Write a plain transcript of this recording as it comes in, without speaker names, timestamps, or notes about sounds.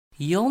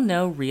You'll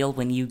know real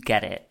when you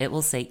get it. It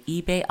will say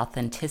eBay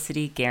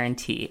Authenticity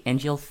Guarantee,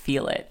 and you'll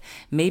feel it.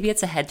 Maybe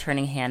it's a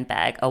head-turning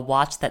handbag, a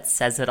watch that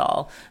says it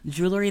all,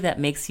 jewelry that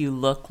makes you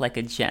look like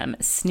a gem,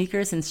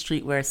 sneakers and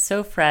streetwear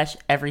so fresh,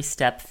 every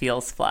step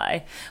feels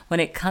fly. When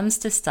it comes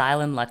to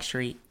style and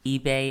luxury,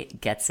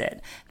 eBay gets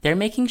it. They're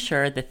making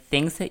sure the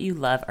things that you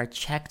love are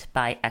checked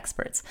by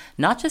experts.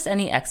 Not just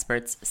any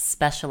experts,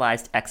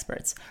 specialized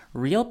experts.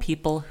 Real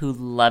people who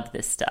love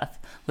this stuff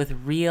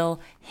with real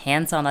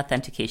hands-on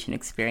authentication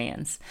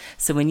experience.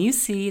 So when you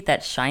see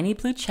that shiny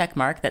blue check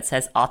mark that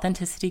says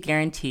Authenticity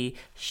Guarantee,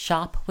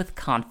 shop with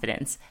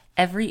confidence.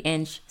 Every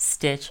inch,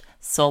 stitch,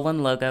 sole,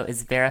 and logo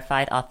is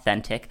verified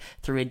authentic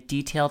through a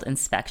detailed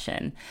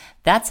inspection.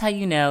 That's how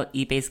you know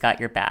eBay's got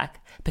your back.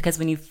 Because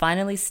when you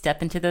finally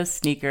step into those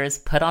sneakers,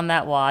 put on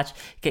that watch,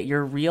 get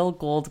your real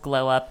gold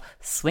glow up,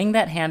 swing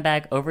that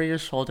handbag over your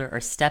shoulder, or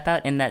step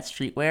out in that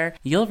streetwear,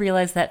 you'll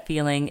realize that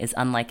feeling is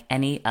unlike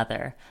any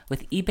other.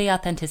 With eBay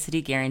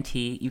Authenticity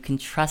Guarantee, you can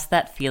trust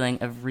that feeling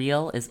of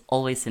real is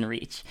always in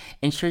reach.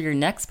 Ensure your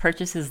next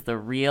purchase is the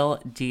real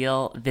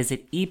deal.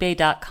 Visit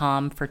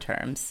ebay.com for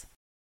terms.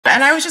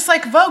 And I was just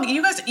like, Vogue,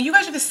 you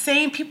guys are the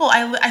same people.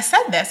 I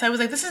said this. I was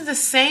like, this is the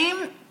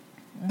same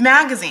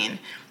magazine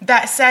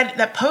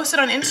that posted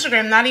on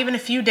Instagram not even a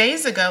few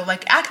days ago,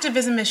 like,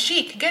 activism is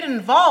chic, get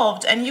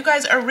involved. And you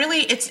guys are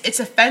really, it's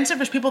offensive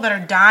for people that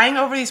are dying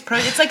over these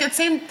it's like the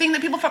same thing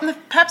that people from the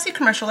Pepsi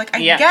commercial, like, I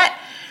get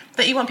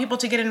that you want people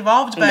to get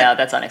involved, but no,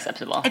 that's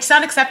unacceptable. It's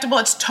not acceptable.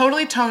 It's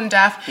totally tone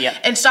deaf. Yep.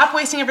 And stop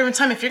wasting everyone's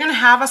time. If you're going to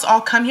have us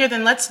all come here,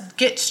 then let's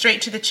get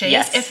straight to the chase.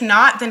 Yes. If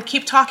not, then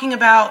keep talking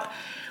about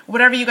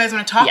whatever you guys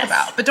want to talk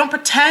about, but don't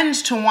pretend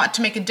to want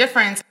to make a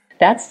difference.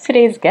 That's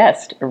today's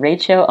guest,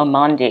 Rachel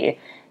Amandi.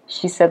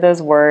 She said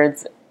those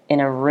words in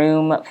a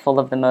room full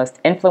of the most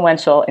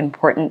influential,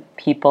 important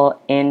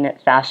people in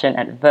fashion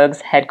at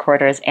Vogue's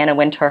headquarters. Anna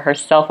Wintour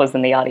herself was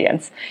in the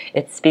audience.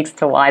 It speaks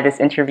to why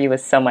this interview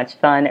was so much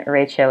fun.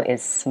 Rachel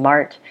is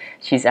smart,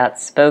 she's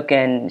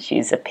outspoken,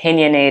 she's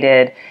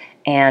opinionated,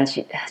 and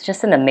she has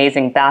just an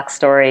amazing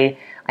backstory.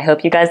 I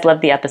hope you guys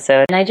loved the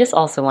episode. And I just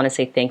also want to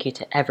say thank you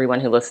to everyone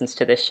who listens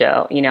to this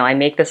show. You know, I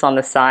make this on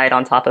the side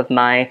on top of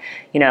my,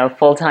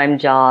 full-time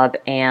job,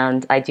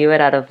 and I do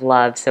it out of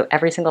love. So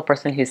every single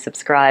person who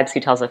subscribes, who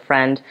tells a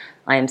friend,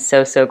 I am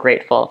so, so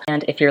grateful.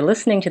 And if you're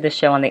listening to the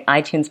show on the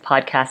iTunes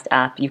podcast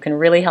app, you can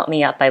really help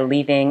me out by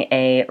leaving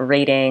a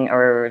rating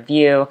or a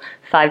review,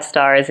 5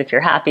 stars if you're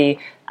happy.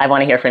 I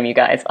want to hear from you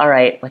guys. All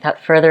right, without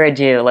further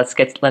ado, let's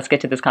get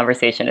to this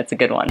conversation. It's a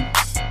good one.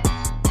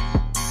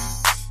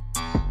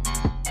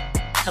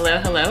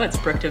 Hello, it's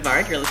Brooke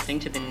Devard. You're listening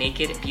to the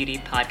Naked Beauty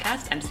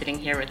Podcast. I'm sitting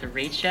here with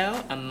Rachel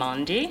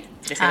Amandi.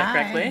 Did I say that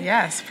correctly?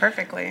 Yes,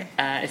 perfectly.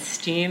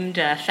 Esteemed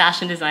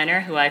fashion designer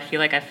who I feel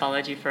like I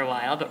followed you for a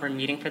while, but we're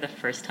meeting for the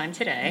first time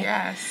today.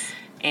 Yes.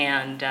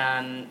 And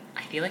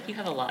I feel like you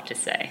have a lot to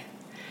say.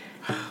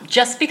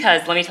 Just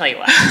because, let me tell you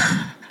what.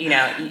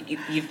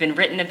 You've been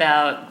written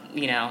about,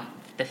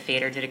 The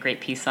Fader did a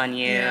great piece on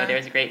you. Yeah. There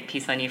was a great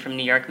piece on you from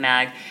New York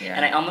Mag. Yeah.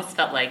 And I almost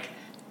felt like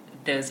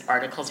those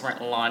articles weren't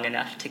long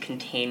enough to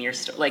contain your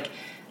story. Like,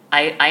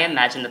 I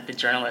imagine that the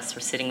journalists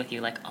were sitting with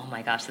you like, oh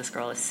my gosh, this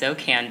girl is so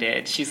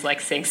candid. She's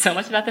like saying so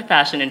much about the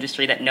fashion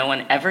industry that no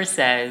one ever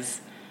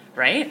says,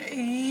 right?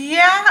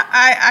 Yeah,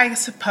 I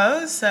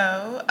suppose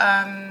so.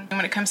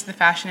 When it comes to the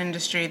fashion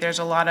industry, there's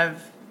a lot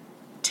of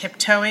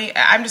tiptoeing.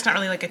 I'm just not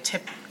really like a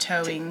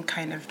tiptoeing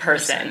kind of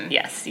person.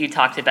 Yes, you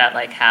talked about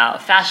like how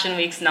Fashion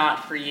Week's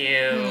not for you.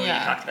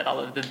 Yeah. You talked about all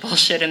of the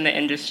bullshit in the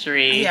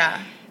industry.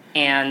 Yeah.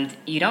 And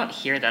you don't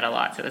hear that a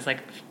lot. So it was like,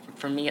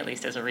 for me at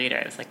least as a reader,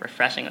 it was like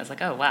refreshing. I was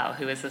like, oh wow,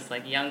 who is this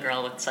like young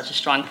girl with such a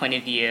strong point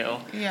of view?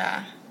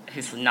 Yeah.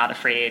 Who's not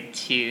afraid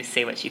to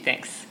say what she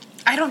thinks.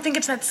 I don't think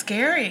it's that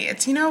scary.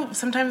 It's,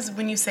 sometimes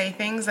when you say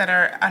things that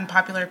are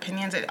unpopular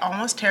opinions, it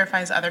almost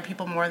terrifies other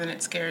people more than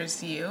it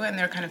scares you, and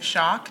they're kind of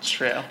shocked.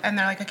 True. And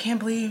they're like, I can't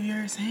believe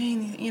you're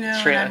saying, True, and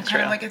I'm true.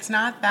 kind of like, it's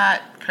not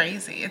that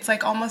crazy. It's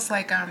like almost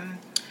like,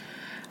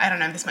 I don't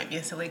know, this might be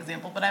a silly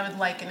example, but I would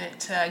liken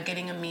it to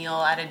getting a meal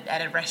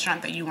at a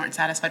restaurant that you weren't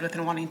satisfied with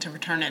and wanting to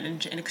return it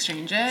and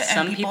exchange it.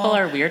 Some people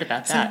are weird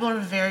about that. Some people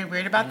are very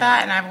weird about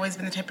that, and I've always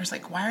been the type of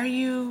person like, why are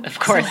you Of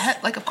course. of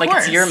course. Like,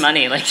 it's your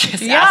money. Like,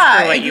 just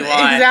ask for what you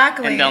want.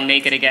 Exactly. And they'll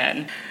make it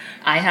again.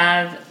 I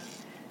have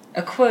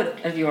a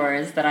quote of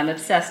yours that I'm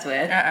obsessed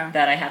with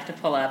that I have to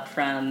pull up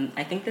from,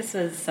 I think this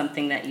was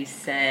something that you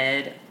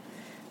said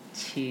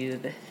to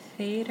the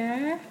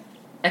Fader.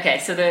 Okay,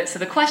 so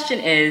the question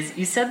is,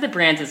 you said the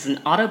brand is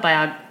an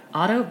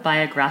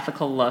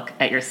autobiographical look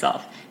at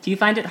yourself. Do you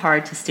find it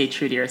hard to stay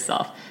true to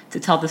yourself, to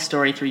tell the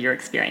story through your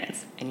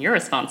experience? And your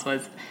response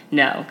was,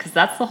 no, because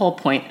that's the whole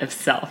point of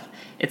self.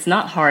 It's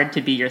not hard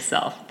to be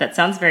yourself. That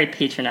sounds very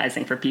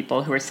patronizing for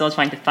people who are still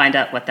trying to find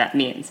out what that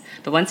means.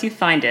 But once you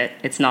find it,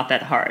 it's not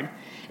that hard.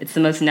 It's the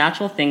most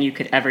natural thing you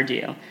could ever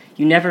do.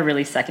 You never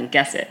really second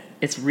guess it.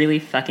 It's really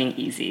fucking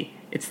easy.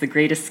 It's the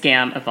greatest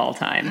scam of all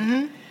time.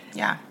 Mm-hmm.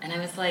 Yeah. And I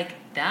was like,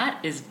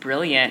 that is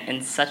brilliant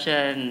and such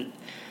a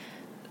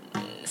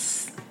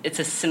it's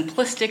a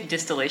simplistic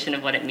distillation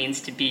of what it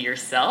means to be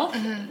yourself.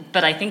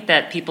 But I think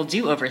that people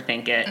do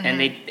overthink it, and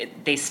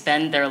they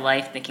spend their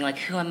life thinking like,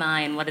 who am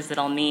I and what does it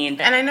all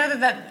mean? And I know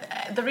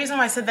that the reason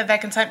why I said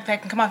that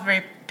can come off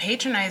very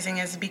patronizing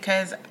is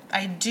because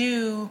I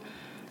do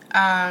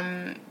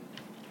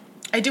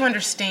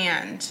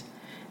understand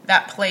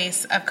that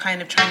place of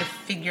kind of trying to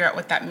figure out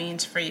what that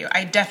means for you.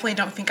 I definitely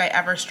don't think I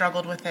ever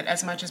struggled with it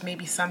as much as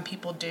maybe some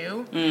people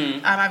do.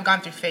 I've gone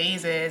through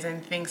phases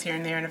and things here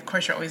and there, and of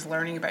course you're always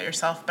learning about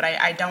yourself, but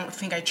I don't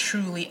think I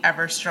truly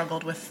ever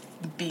struggled with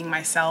being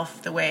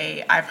myself the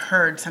way I've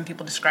heard some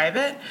people describe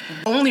it.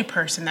 The only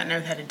person that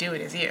knows how to do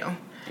it is you.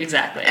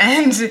 Exactly.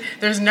 And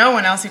there's no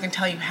one else who can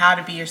tell you how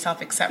to be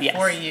yourself except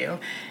for you.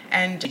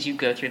 And did you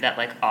go through that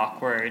like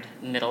awkward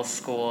middle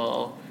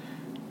school?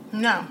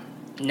 No.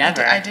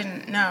 Never. I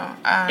didn't know.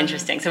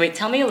 Interesting. So wait,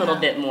 tell me a little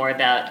bit more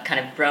about kind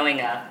of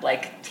growing up.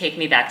 Like, take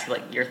me back to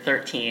like you're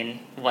 13.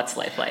 What's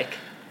life like?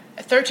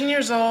 13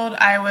 years old,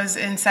 I was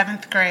in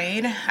 7th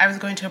grade. I was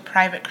going to a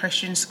private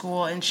Christian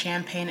school in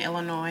Champaign,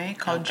 Illinois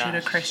called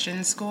Judah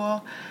Christian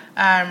School.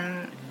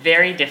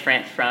 Very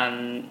different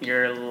from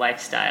your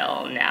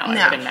lifestyle now,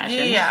 I would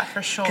imagine. Yeah,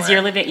 for sure. Because I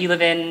live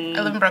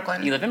in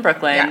Brooklyn. You live in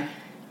Brooklyn. Yeah.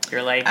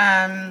 You're like,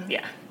 And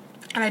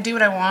I do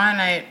what I want.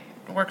 I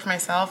work for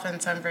myself,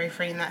 and so I'm very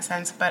free in that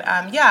sense. But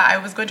I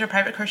was going to a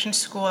private Christian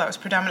school that was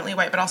predominantly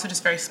white, but also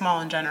just very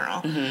small in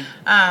general.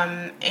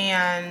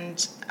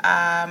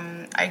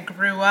 I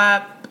grew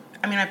up,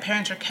 I mean, my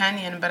parents are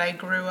Kenyan, but I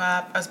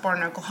was born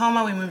in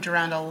Oklahoma. We moved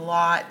around a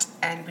lot,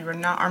 and we were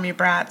not Army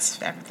brats.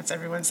 That's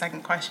everyone's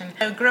second question.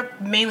 I grew up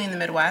mainly in the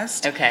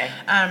Midwest. Okay.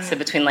 So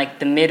between like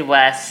the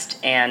Midwest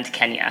and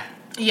Kenya.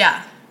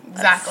 Yeah.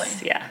 Exactly.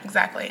 Yeah.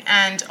 Exactly.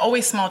 And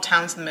always small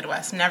towns in the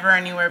Midwest. Never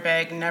anywhere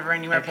big, never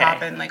anywhere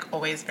poppin', like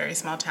always very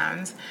small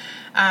towns.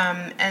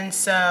 And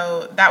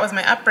so that was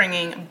my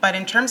upbringing. But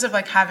in terms of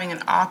like having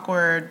an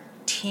awkward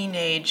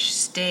teenage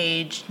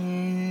stage,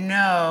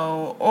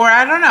 no. Or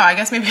I don't know. I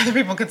guess maybe other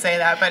people could say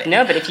that. But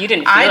no, but if you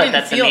didn't feel it,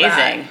 that's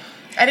amazing.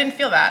 I didn't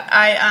feel that.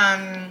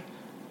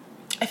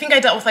 I think I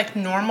dealt with like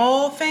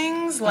normal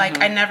things.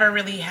 Like I never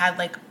really had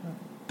like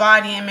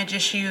body image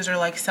issues or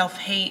like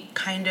self-hate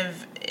kind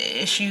of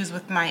issues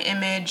with my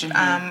image.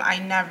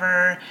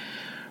 I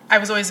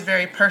was always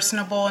very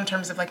personable in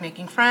terms of like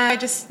making friends. I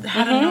just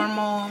had a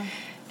normal.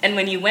 And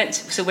when you went,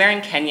 so where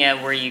in Kenya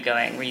were you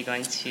going? Were you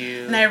going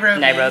to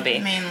Nairobi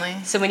mainly?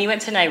 So when you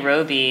went to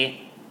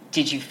Nairobi,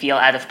 did you feel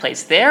out of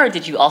place there, or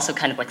did you also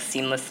kind of like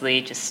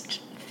seamlessly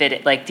just fit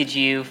it? Like, did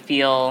you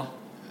feel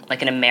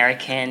like an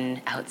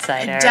American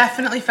outsider? I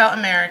definitely felt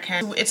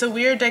American. It's a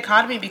weird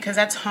dichotomy because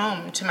that's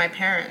home to my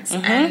parents.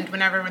 And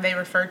whenever they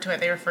referred to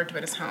it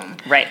as home.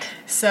 Right.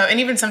 So, and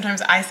even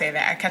sometimes I say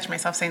that. I catch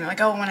myself saying that,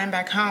 like, oh, when I'm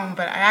back home.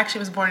 But I actually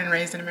was born and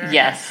raised in America.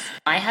 Yes.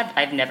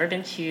 I've never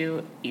been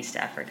to East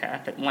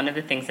Africa, but one of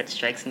the things that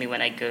strikes me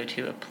when I go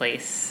to a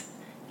place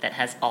that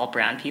has all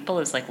brown people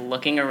is like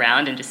looking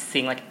around and just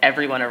seeing like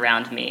everyone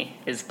around me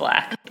is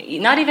black.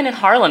 Not even in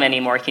Harlem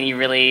anymore can you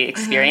really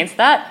experience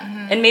that.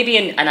 And maybe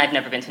and I've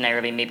never been to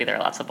Nairobi, maybe there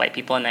are lots of white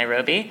people in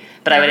Nairobi,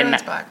 but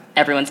everyone's black.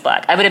 Everyone's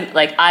black.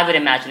 I would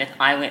imagine if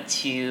I went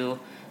to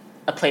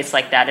a place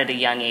like that at a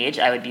young age,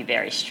 I would be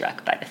very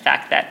struck by the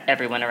fact that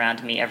everyone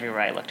around me,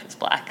 everywhere I looked, was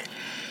black.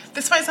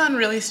 This might sound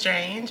really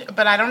strange,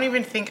 but I don't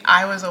even think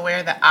I was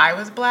aware that I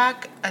was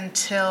black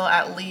until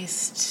at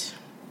least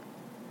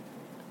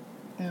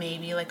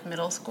maybe like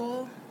middle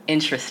school.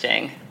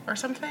 Interesting. Or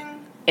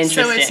something.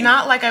 Interesting. So it's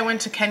not like I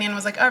went to Kenya and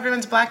was like, oh,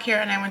 everyone's black here,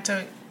 and I went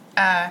to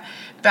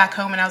back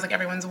home and I was like,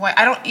 everyone's white.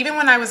 Even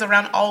when I was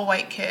around all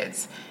white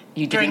kids,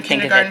 you during didn't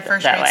think kindergarten, of it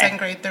first that grade, way. second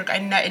grade, third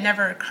grade, it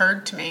never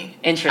occurred to me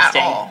at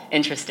all.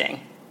 Interesting.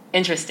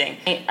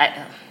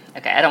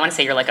 Okay, I don't want to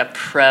say you're like a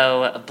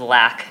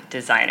pro-black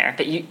designer,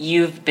 but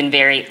you've been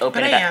very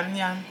open about it. But I am,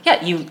 yeah.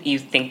 Yeah, you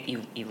think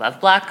you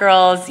love black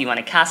girls, you want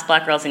to cast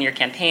black girls in your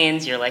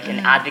campaigns, you're like an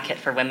advocate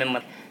for women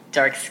with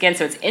dark skin,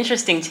 so it's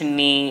interesting to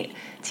me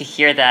to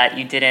hear that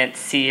you didn't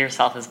see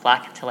yourself as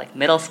black until like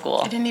middle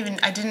school. It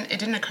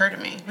didn't occur to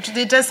me, which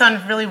it does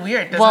sound really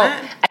weird,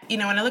 doesn't it?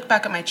 When I look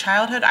back at my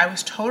childhood, I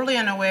was totally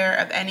unaware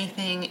of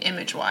anything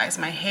image-wise.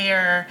 My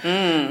hair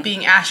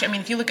being ashy. I mean,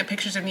 if you look at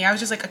pictures of me, I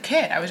was just like a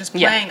kid. I was just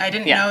playing. Yeah. I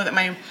didn't know that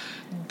my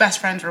best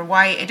friends were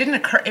white. It didn't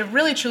occur. It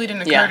really, truly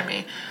didn't occur to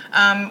me.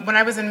 When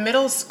I was in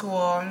middle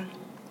school,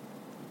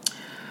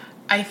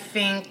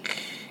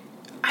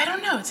 I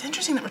don't know. It's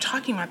interesting that we're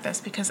talking about this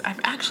because I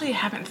actually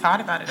haven't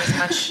thought about it as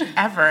much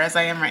ever as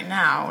I am right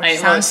now, which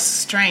sounds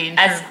strange.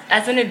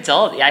 As an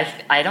adult,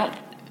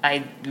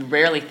 I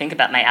rarely think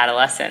about my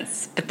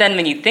adolescence. But then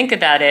when you think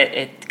about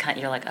it,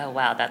 you're like, oh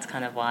wow, that's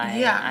kind of why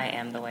I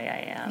am the way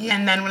I am. Yeah.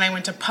 And then when I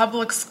went to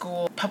public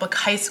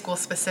high school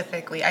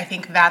specifically, I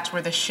think that's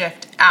where the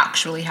shift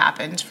actually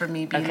happened for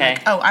me being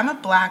like, oh, I'm a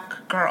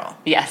black girl.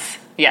 Yes.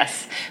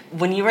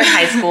 When you were in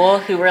high school,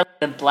 who were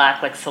the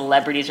Black like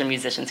celebrities or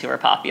musicians who were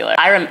popular.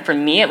 For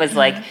me, it was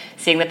like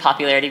seeing the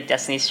popularity of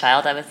Destiny's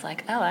Child. I was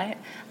like, oh,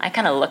 I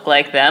kind of look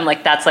like them.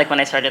 Like that's like when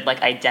I started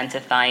like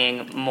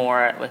identifying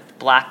more with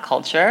Black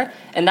culture,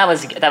 and that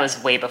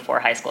was way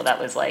before high school. That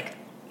was like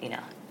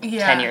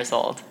 10 years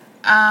old.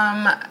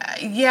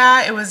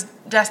 Yeah, it was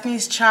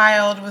Destiny's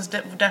Child was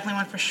definitely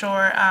one for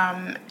sure.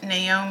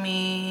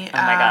 Naomi. Oh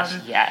my gosh,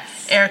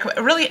 yes.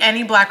 Erica. Really,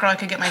 any Black girl I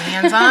could get my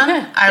hands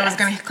on, I was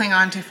going to cling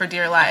on to for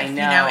dear life. I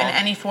know. In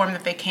any form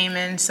that they came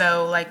in.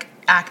 So like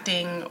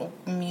acting,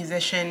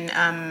 musician.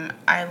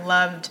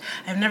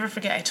 I'll never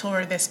forget. I told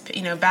her this.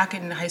 Back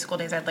in high school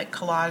days, I had like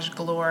collage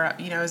galore.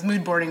 I was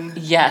mood boarding.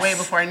 Yes. Way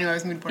before I knew I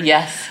was mood boarding.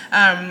 Yes.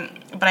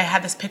 But I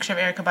had this picture of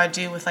Erykah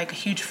Badu with like a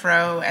huge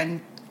fro and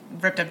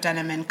ripped up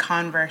denim and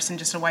Converse and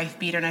just a wife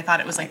beater, and I thought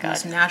it was like the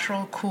most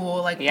natural,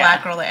 cool, like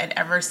Black girl that I'd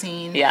ever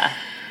seen. Yeah.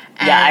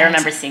 I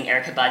remember seeing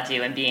Erykah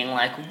Badu and being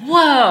like,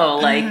 whoa,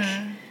 like,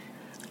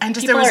 and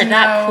just people there was are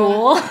that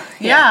cool.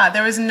 Yeah,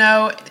 there was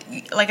no,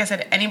 like I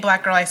said, any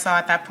Black girl I saw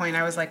at that point,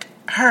 I was like,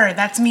 her,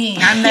 that's me.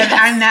 I'm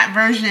that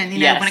version. When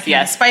it came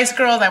to Spice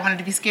Girls, I wanted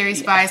to be Scary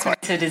Spice.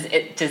 So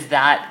does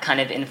that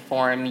kind of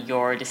inform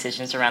your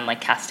decisions around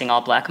like casting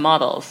all Black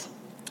models?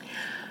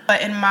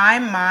 But in my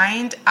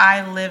mind,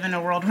 I live in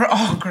a world where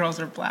all girls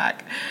are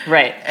Black.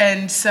 Right.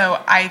 And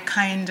so I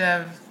kind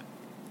of,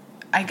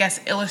 I guess,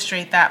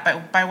 illustrate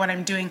that by what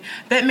I'm doing.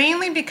 But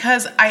mainly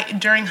because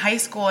during high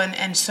school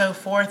and so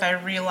forth, I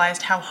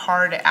realized how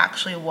hard it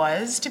actually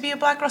was to be a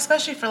Black girl,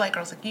 especially for like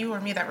girls like you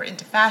or me that were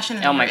into fashion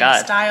and into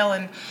style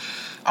and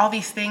all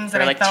these things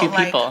that I felt like.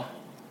 Two people.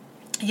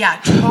 Yeah,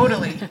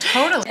 totally.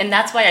 And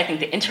that's why I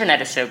think the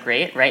internet is so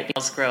great, right?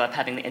 Girls grow up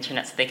having the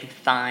internet so they can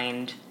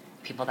find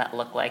people that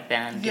look like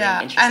them,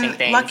 doing interesting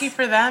things. Lucky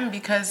for them,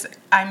 because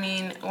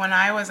when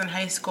I was in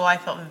high school, I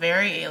felt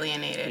very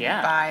alienated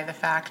by the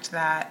fact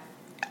that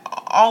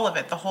all of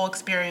it, the whole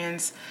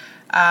experience,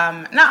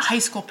 not high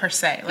school per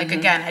se. Like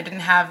again,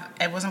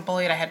 I wasn't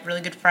bullied. I had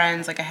really good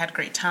friends. Like I had a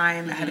great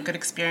time. I had a good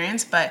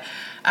experience. But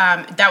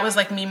that was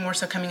like me more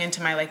so coming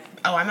into my like,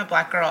 oh, I'm a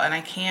Black girl and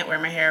I can't wear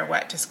my hair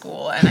wet to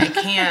school and I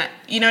can't,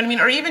 you know what I mean?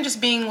 Or even just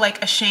being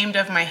like ashamed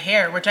of my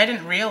hair, which I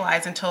didn't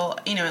realize until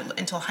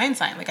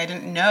hindsight. Like I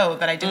didn't know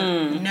that I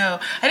didn't know.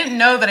 I didn't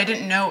know that I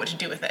didn't know what to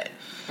do with it.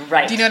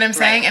 Right. Do you know what I'm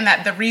saying? And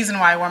that the reason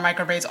why I wore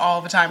micro braids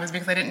all the time was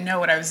because I didn't know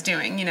what I was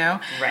doing,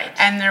 Right.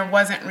 And there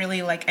wasn't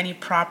really like any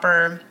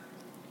proper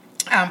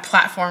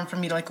platform for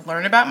me to like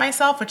learn about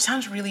myself, which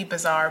sounds really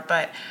bizarre,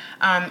 but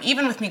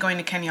even with me going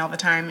to Kenya all the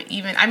time, I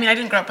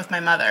didn't grow up with my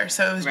mother,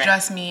 so it was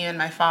just me and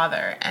my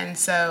father, and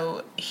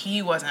so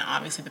he wasn't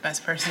obviously the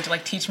best person to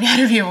like teach me how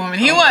to be a woman.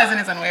 He was in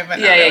his own way, but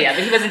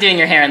but he wasn't doing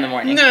your hair in the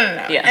morning.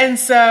 No. Yeah. And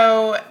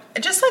so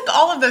just like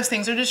all of those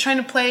things, are just trying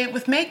to play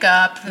with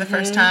makeup for the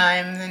first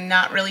time and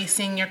not really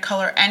seeing your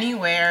color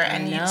anywhere.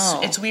 And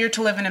it's weird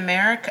to live in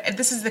America.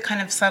 This is the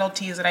kind of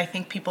subtleties that I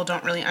think people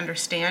don't really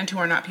understand who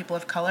are not people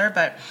of color.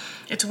 But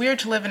it's weird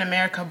to live in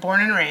America, born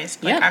and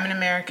raised. Like I'm an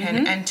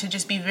American, and to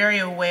just be very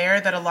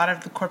aware that a lot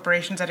of the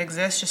corporations that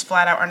exist just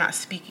flat out are not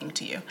speaking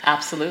to you.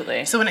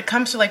 Absolutely. So when it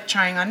comes to like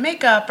trying on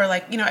makeup or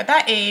like, at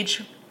that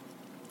age,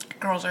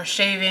 girls are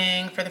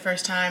shaving for the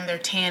first time, they're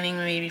tanning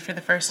maybe for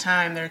the first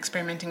time, they're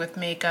experimenting with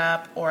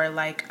makeup or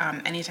like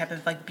any type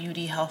of like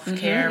beauty health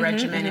care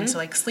regimen, and so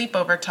like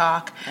sleepover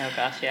talk. Oh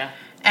gosh, yeah.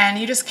 And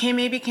you just can't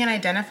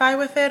identify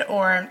with it,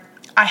 or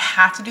I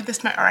have to do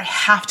this, or I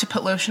have to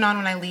put lotion on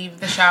when I leave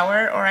the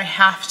shower, or I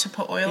have to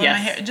put oil in my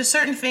hair. Just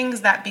certain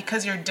things that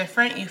because you're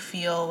different, you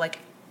feel like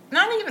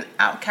not even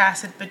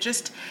outcasted, but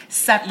just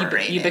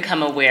separated. You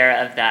become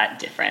aware of that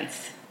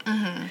difference.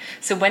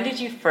 So when did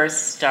you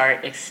first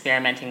start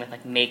experimenting with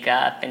like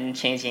makeup and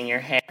changing your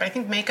hair? I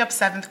think makeup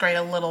 7th grade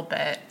a little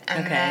bit,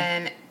 and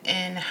then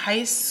in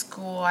high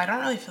school I don't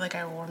really feel like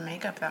I wore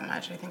makeup that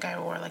much. I think I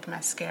wore like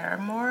mascara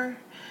more,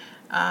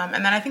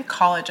 and then I think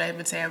college I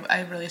would say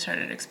I really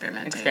started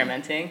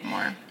experimenting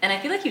more. And I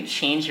feel like you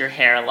change your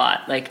hair a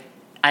lot. Like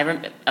I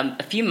remember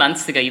a few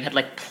months ago you had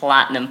like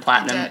platinum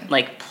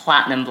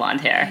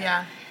blonde hair.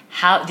 Yeah.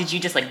 How did you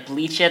just like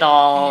bleach it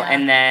all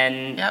and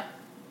then? Yep.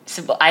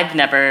 So I've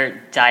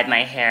never dyed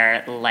my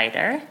hair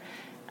lighter.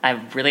 I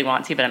really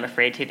want to, but I'm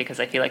afraid to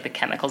because I feel like the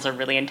chemicals are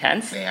really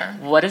intense. They are.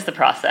 What is the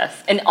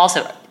process? And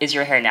also, is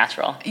your hair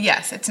natural?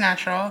 Yes, it's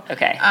natural.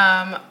 Okay.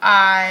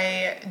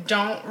 I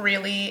don't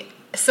really...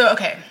 So,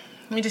 okay,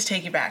 let me just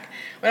take you back.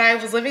 When I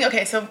was living...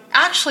 Okay, so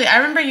actually, I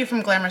remember you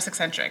from Glamorous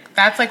Eccentric.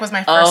 That's was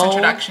my first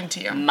introduction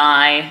to you.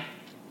 My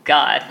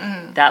God.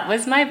 That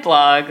was my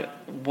blog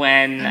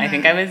when I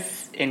think I was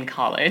in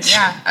college.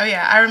 Yeah. Oh,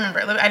 yeah. I remember.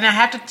 And I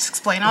have to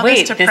explain all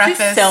this to preface...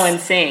 This is so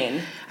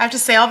insane. I have to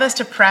say all this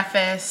to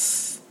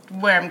preface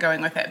where I'm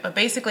going with it. But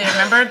basically, I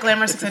remember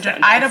Glamorous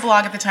Eccentric. I had a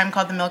blog at the time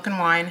called The Milk and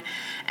Wine.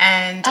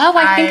 And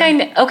I think I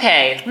know.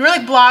 Okay. We were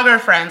like blogger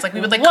friends. Like we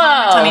would like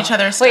comment on each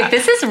other's stuff. Wait,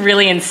 this is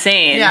really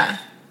insane. Yeah.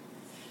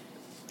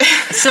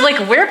 So like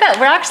we're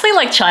actually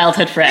like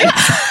childhood friends.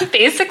 Yeah.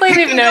 Basically,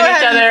 we've known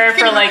each other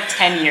for like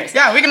 10 years.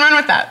 Yeah, we can run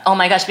with that. Oh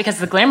my gosh, because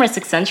the Glamorous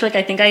Eccentric,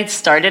 I think I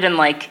started in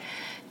like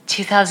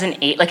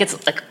 2008, like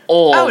it's like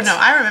old. Oh no,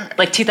 I remember.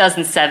 Like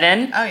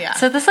 2007. Oh yeah.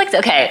 So this like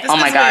okay. This oh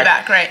my goes god. way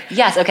back, right?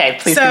 Yes. Okay.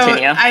 Please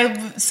continue.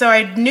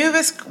 I knew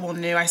this. Well,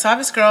 I saw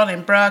this girl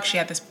named Brooke. She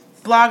had this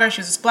blogger. She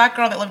was this black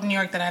girl that lived in New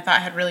York that I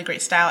thought had really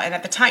great style. And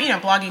at the time,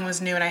 blogging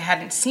was new, and I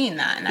hadn't seen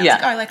that. And I was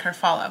like, oh, I like her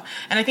follow.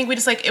 And I think we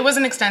just like it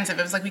wasn't extensive.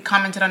 It was like we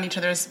commented on each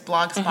other's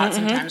blog spots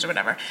sometimes or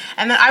whatever.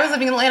 And then I was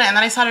living in Atlanta, and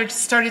then I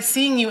started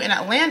seeing you in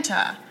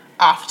Atlanta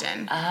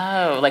often.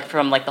 Oh, like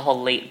from like the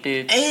whole late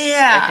boots.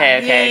 Yeah.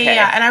 Okay.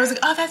 Yeah. And I was like,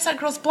 oh, that's that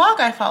girl's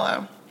blog I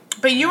follow.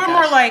 But you were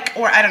more like,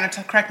 or I don't know,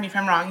 to correct me if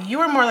I'm wrong, you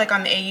were more like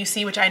on the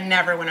AUC, which I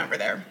never went over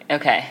there.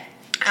 Okay.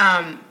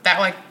 That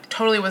like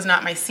totally was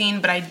not my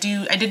scene, but I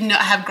did not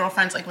have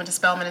girlfriends like went to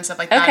Spelman and stuff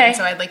like that. Okay. And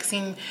so I'd like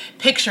seen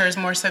pictures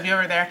more so of you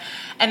over there.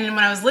 And then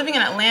when I was living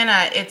in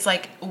Atlanta, it's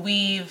like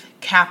weave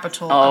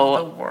capital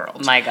of the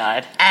world. My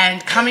God.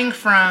 And coming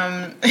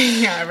from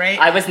yeah, right?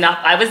 I was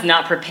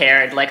not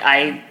prepared. Like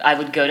I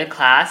would go to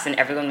class and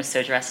everyone was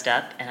so dressed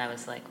up and I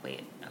was like,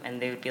 wait. And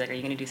they would be like, "Are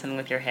you going to do something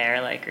with your hair?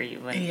 Like, are you?"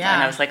 Yeah.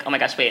 And I was like, "Oh my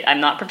gosh, wait! I'm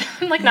not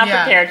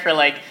prepared for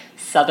like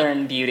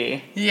Southern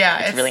beauty."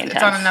 Yeah, it's really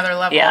intense. It's on another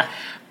level. Yeah.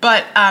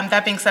 But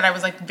that being said, I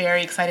was like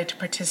very excited to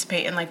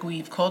participate in like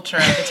weave culture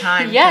at the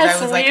time. Yes,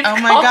 I was weave like, oh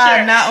my culture.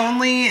 God! Not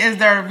only is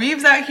there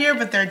weaves out here,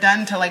 but they're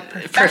done to like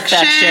perfection.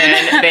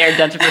 They are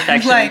done to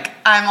perfection. Like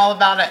I'm all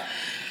about it.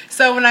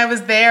 So when I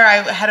was there,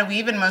 I had a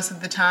weave in most of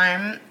the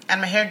time,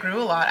 and my hair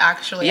grew a lot,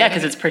 actually. Yeah,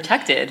 because it's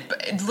protected.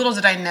 But little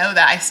did I know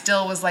that I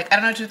still was like, I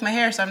don't know what to do with my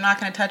hair, so I'm not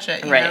going to touch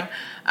it, you right. know?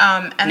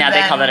 And now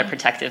they call that a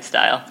protective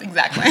style.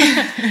 Exactly.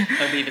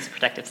 A weave is a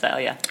protective style,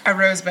 yeah. A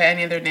rose by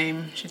any other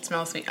name should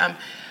smell sweet.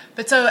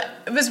 But so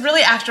it was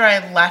really after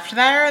I left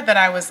there that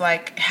I was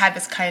like, had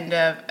this kind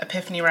of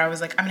epiphany where I was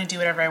like, I'm going to do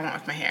whatever I want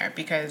with my hair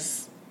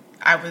because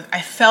I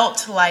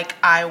felt like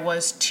I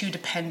was too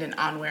dependent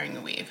on wearing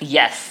a weave.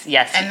 Yes.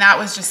 And that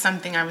was just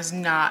something I was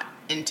not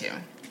into.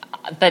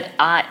 But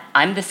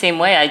I'm the same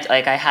way.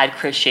 I had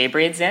crochet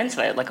braids in,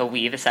 so I had like a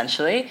weave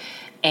essentially.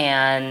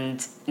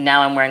 And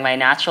now I'm wearing my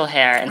natural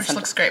hair. And Which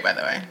looks great, by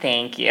the way.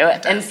 Thank you.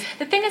 And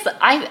the thing is,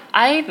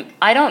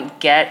 I don't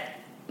get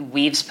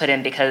weaves put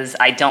in because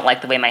I don't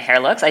like the way my hair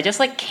looks. I just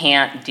like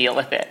can't deal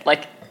with it.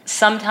 Like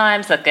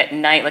sometimes like at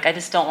night, like I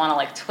just don't want to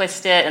like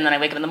twist it, and then I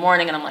wake up in the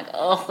morning and I'm like,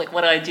 oh, like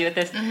what do I do with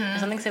this? There's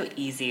something so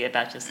easy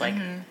about just like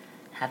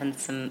having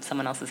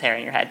someone else's hair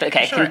in your head. But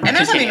okay, sure. And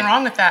there's nothing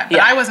wrong with that. But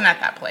I wasn't at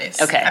that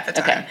place at the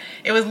time. Okay.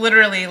 It was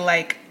literally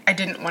like I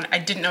didn't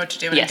know what to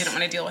do and I didn't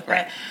want to deal with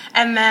it.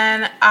 And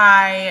then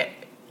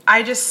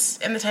I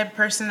just am the type of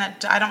person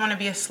that I don't want to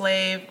be a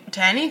slave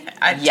to anything.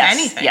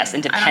 Yes,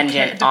 and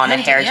dependent on a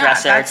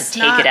hairdresser to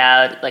take it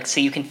out, like so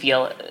you can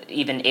feel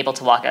even able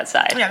to walk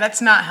outside. Yeah,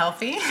 that's not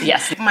healthy.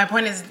 Yes. My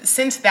point is,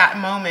 since that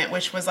moment,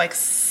 which was like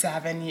 6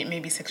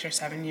 or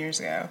 7 years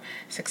ago,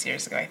 6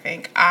 years ago, I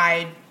think,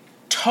 I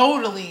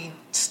totally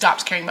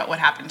stopped caring about what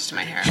happened to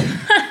my hair.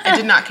 I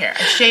did not care.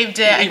 I shaved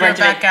it. I grew it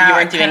back out. You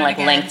weren't doing like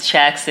length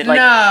checks and like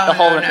the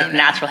whole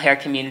natural hair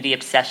community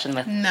obsession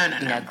with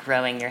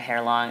growing your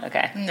hair long.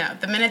 Okay. No,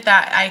 the minute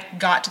that I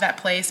got to that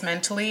place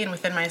mentally and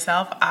within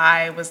myself,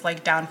 I was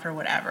like down for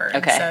whatever.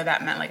 Okay. And so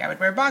that meant like I would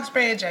wear box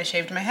braids. I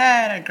shaved my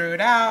head. I grew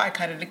it out. I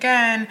cut it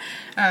again.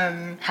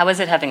 How was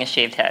it having a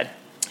shaved head?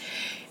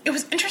 It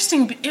was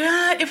interesting.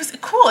 Yeah, it was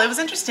cool. It was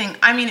interesting.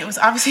 I mean, it was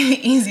obviously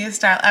the easiest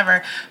style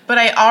ever, but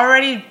I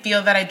already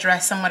feel that I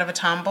dress somewhat of a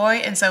tomboy,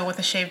 and so with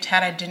a shaved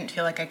head, I didn't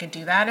feel like I could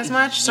do that as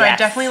much. So I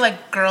definitely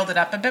like girled it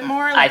up a bit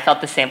more. I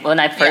felt the same. When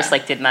I first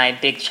like did my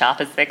big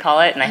chop, as they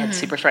call it, and I had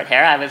super short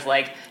hair, I was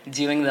like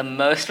doing the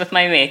most with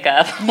my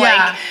makeup,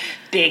 like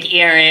big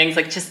earrings,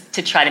 like just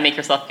to try to make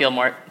yourself feel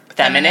more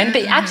feminine.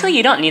 But actually,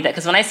 you don't need that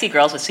because when I see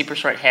girls with super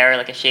short hair,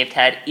 like a shaved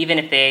head, even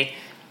if they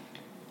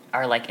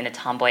are like in a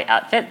tomboy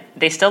outfit,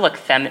 they still look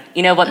feminine.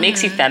 You know, what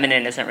makes you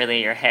feminine isn't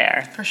really your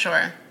hair. For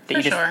sure.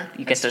 You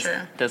get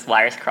those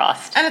wires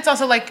crossed. And it's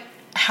also like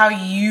how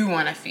you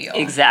want to feel.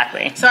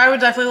 Exactly. So I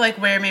would definitely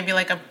like wear maybe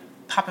like a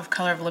pop of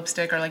color of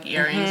lipstick or like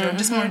earrings or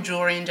just more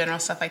jewelry in general,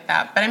 stuff like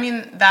that. But I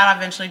mean, that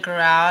eventually grew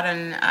out,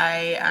 and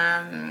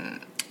I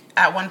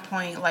at one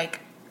point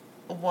like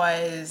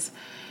was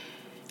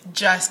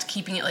just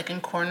keeping it like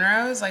in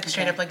cornrows, like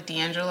straight up like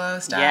D'Angelo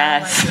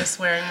style, like just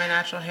wearing my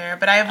natural hair.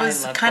 But I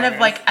was kind of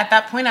like, at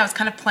that point, I was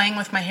kind of playing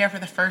with my hair for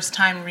the first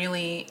time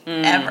really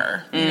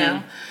ever, you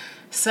know?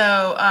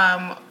 So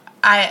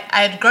I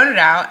had grown it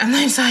out, and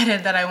I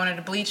decided that I wanted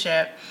to bleach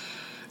it.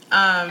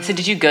 So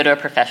did you go to a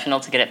professional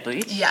to get it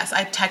bleached? Yes,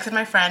 I texted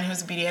my friend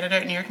who's a beauty editor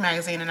at New York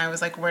Magazine, and I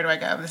was like, where do I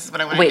go? This is what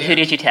I want to do. Wait, who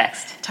did you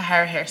text?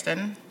 Tahira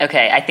Hairston.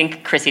 Okay, I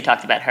think Chrissy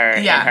talked about her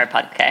in her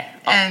podcast. Okay,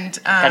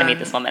 gotta meet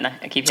this woman.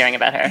 I keep hearing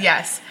about her.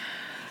 Yes.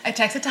 I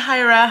texted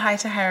Tahira, hi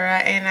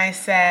Tahira, and I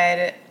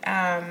said,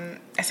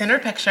 I sent her a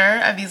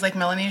picture of these like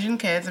Melanesian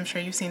kids. I'm sure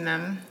you've seen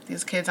them.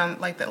 These kids on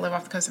like that live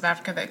off the coast of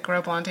Africa that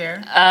grow blonde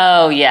hair.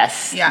 Oh,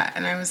 yes. Yeah,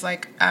 and I was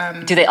like,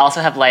 do they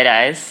also have light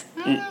eyes?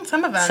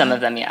 Some of them. Some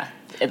of them, yeah.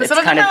 But some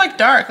of them are like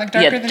dark, like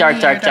darker than dark,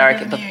 me, dark,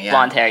 than but you,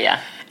 blonde hair, yeah.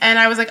 And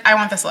I was like, I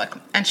want this look.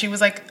 And she was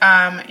like,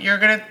 you're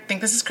going to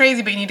think this is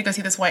crazy, but you need to go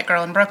see this white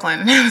girl in Brooklyn.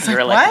 And I was You like,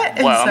 were like, what? whoa,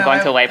 And I'm so going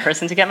to a white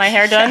person to get my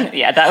hair done?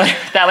 Yeah,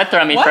 that would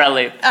throw me What? for a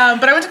loop.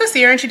 But I went to go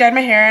see her, and she dyed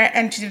my hair,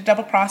 and she did a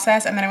double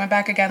process, and then I went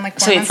back again like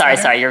 4 So, months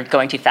later. sorry, you're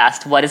going too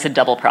fast. What is a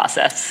double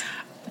process?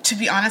 To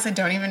be honest, I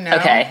don't even know.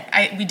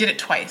 Okay. We did it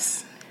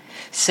twice.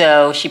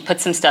 So she put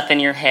some stuff in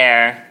your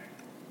hair,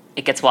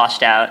 it gets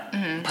washed out,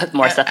 put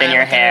more stuff in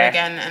your I did it hair.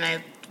 again, and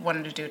I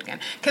wanted to do it again.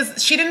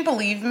 Because she didn't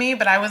believe me,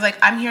 but I was like,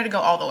 I'm here to go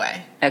all the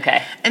way.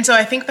 Okay. And so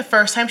I think the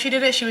first time she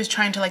did it, she was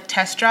trying to like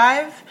test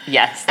drive.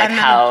 Yes, like And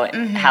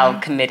then- how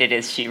committed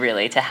is she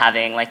really to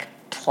having like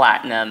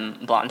platinum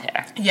blonde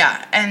hair?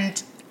 Yeah,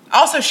 and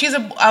also she's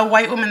a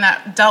white woman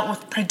that dealt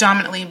with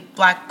predominantly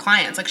black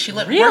clients. Like she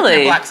worked in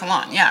Really? a black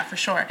salon. Yeah, for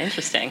sure.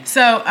 Interesting.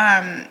 So,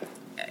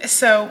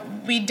 so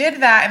we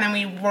did that, and then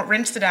we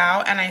rinsed it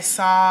out, and I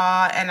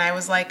saw, and I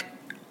was like,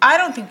 I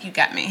don't think you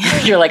get me.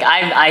 You're like,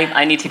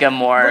 I need to go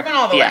more. We're going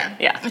all the way.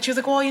 Yeah. And she was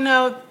like, well, you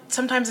know,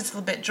 sometimes it's a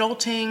little bit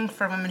jolting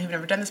for women who've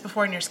never done this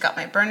before, and your scalp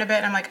might burn a bit.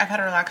 And I'm like, I've had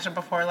a relaxer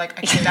before. Like,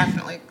 I can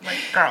definitely, like,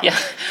 girl. Yeah.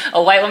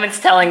 A white woman's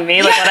telling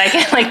me, like, what I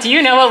get. Like, do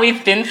you know what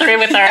we've been through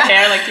with our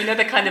hair? Like, do you know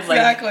the kind of, like,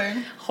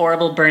 Exactly.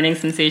 horrible burning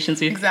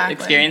sensations we've Exactly.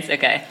 experienced?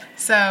 Okay.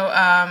 So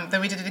then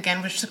we did it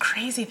again, which is a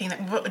crazy thing.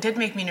 That what did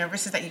make me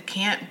nervous is that you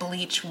can't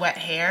bleach wet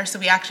hair. So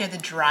we actually had to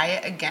dry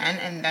it again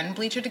and then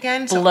bleach it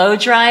again. So Blow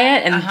dry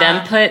it and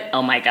then put,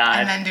 oh my God.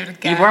 And then do it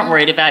again. You weren't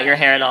worried about your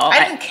hair at all? I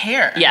didn't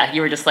care. Yeah,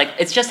 you were just like,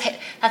 it's just,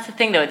 that's the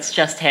thing though, it's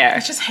just hair.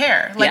 It's just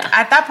hair. Like Yeah.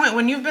 at that point,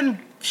 when you've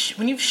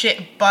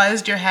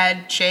buzzed your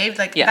head shaved,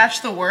 like Yeah.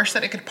 that's the worst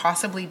that it could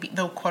possibly be,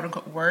 the quote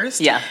unquote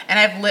worst. Yeah. And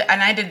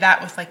I did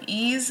that with like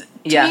ease to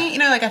Yeah. me. You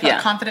know, like I felt Yeah.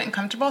 confident and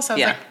comfortable. So I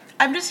was Yeah. like,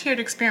 I'm just here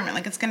to experiment.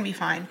 Like it's gonna be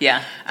fine.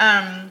 Yeah.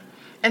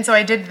 And so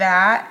I did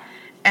that,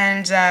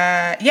 and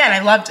and I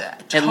loved it.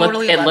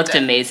 Totally it loved looked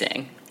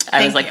amazing. I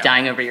Thank was like you.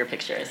 dying over your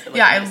pictures. It looked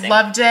Yeah, amazing. I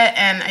loved it,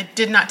 and I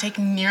did not take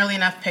nearly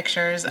enough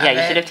pictures of Yeah, you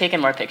it. should have taken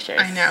more pictures.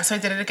 I know, so I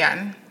did it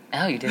again.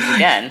 Oh, you did it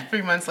again.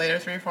 3 months later,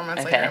 3 or 4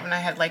 months Okay. later, when I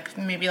had like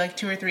maybe like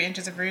 2 or 3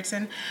 inches of roots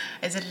in,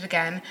 I did it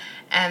again,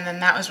 and then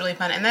that was really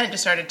fun. And then it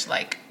just started to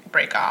like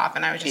break off,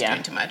 and I was just Yeah.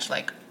 doing too much,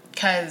 like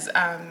because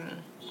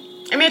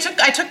I mean,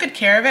 I took good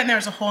care of it, and there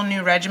was a whole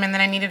new regimen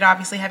that I needed.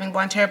 Obviously, having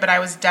blonde hair, but I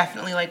was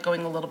definitely like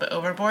going a little bit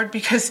overboard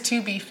because,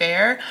 to be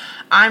fair,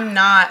 I'm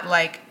not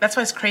like. That's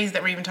why it's crazy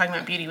that we're even talking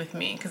about beauty with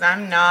me because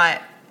I'm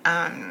not.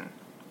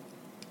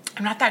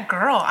 I'm not that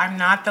girl. I'm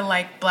not the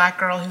like black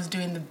girl who's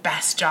doing the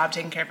best job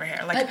taking care of her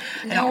hair. Like But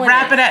I no don't one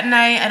wrap is. it at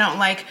night. I don't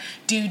like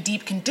do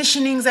deep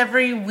conditionings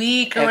every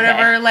week or Okay.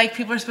 whatever. Like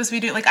people are supposed to be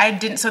doing. Like I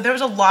didn't. So there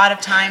was a lot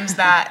of times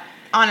that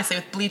honestly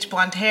with bleach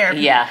blonde hair.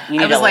 Yeah, you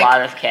I need was a like-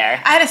 lot of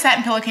care. I had a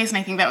satin pillowcase, and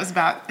I think that was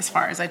about as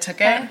far as I took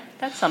it. Okay,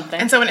 that's something.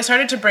 And so when it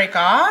started to break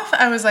off,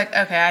 I was like,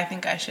 okay, I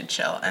think I should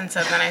chill. And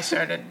so then I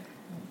started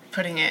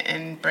putting it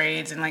in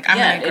braids and like I'm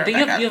yeah, gonna grow but it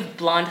you back up. have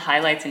blonde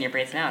highlights in your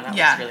braids now. That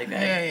Yeah, looks really good.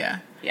 yeah.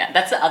 Yeah,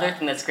 that's the other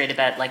thing that's great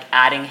about like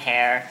adding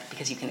hair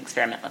because you can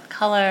experiment with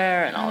color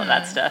and all of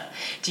that stuff.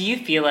 Do you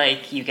feel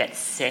like you get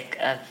sick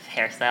of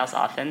hairstyles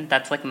often?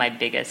 That's like my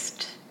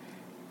biggest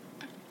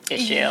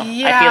issue. I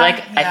Yeah,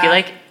 feel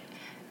like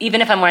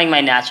even if I'm wearing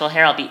my natural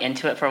hair, I'll be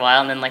into it for a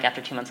while, and then like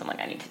after 2 months, I'm like,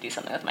 I need to do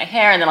something with my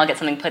hair, and then I'll get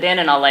something put in,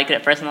 and I'll like it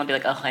at first, and I'll be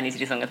like, oh, I need to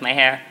do something with my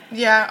hair.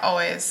 Yeah,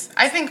 always.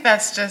 I think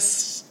that's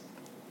just,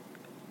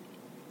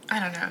 I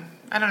don't know.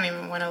 I don't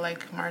even want to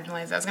like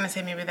marginalize. I was gonna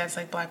say maybe that's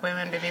like black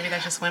women, but maybe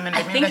that's just women. But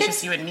I maybe think that's it's-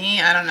 just you and me.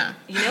 I don't know.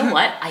 You know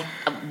what?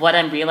 What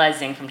I'm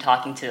realizing from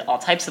talking to all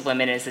types of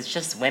women is it's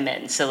just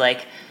women. So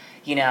like,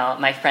 you know,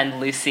 my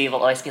friend Lucy will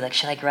always be like,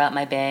 should I grow out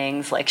my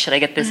bangs? Like, should I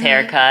get this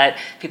haircut?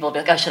 People will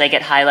be like, oh, should I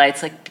get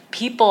highlights? Like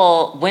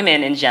people,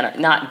 women in general,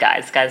 not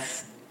guys.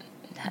 Guys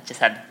just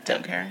have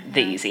Don't care.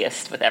 the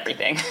easiest with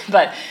everything.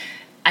 But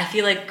I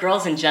feel like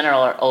girls in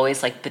general are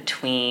always like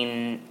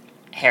between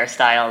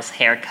hairstyles,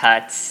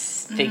 haircuts,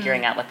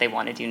 figuring out what they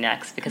want to do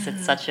next because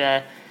it's such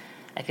a,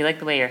 I feel like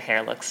the way your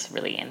hair looks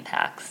really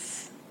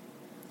impacts.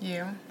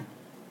 You?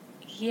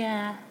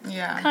 Yeah.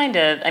 Yeah. Kind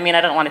of. I mean,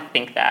 I don't want to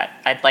think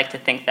that. I'd like to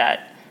think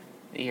that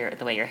the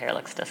way your hair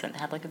looks doesn't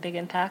have like a big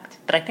impact,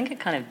 but I think it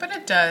kind of But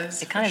it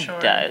does. it kind for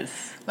of sure.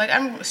 does. Like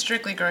I'm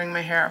strictly growing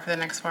my hair out for the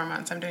next 4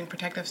 months. I'm doing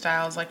protective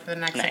styles like for the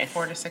next like Nice.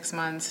 4 to 6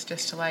 months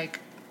just to like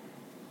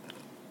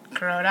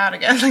grow it out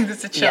again. Like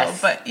just to chill.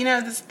 Yes. But you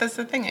know, that's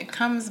the thing. It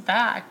comes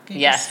back. You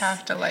Yes. just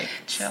have to like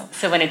chill.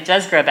 So when it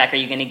does grow back, are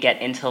you going to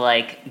get into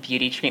like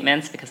beauty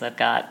treatments? Because I've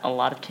got a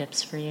lot of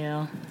tips for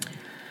you.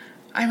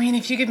 I mean,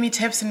 if you give me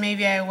tips, and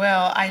maybe I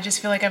will. I just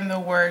feel like I'm the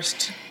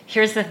worst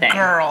Here's the thing.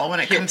 girl when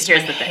it comes to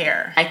Here's my the thing.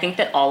 hair. I think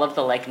that all of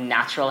the like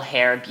natural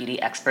hair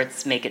beauty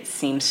experts make it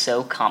seem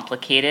so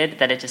complicated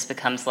that it just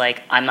becomes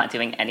like I'm not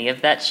doing any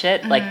of that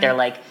shit. Like they're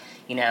like,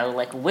 you know,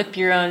 like whip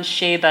your own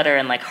shea butter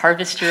and like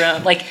harvest your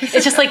own. Like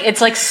it's just like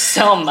it's like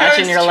so much,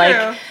 and it's you're true.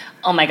 like,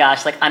 oh my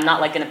gosh, like I'm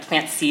not like gonna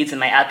plant seeds in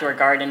my outdoor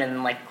garden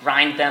and like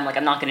grind them. Like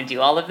I'm not gonna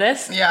do all of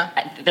this. Yeah.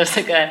 There's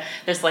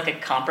like a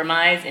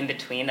compromise in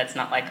between that's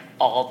not like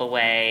all the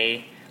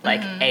way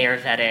like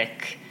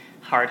Ayurvedic.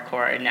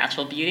 hardcore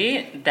natural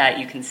beauty that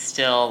you can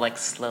still like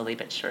slowly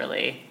but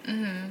surely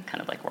kind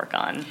of like work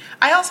on.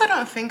 I also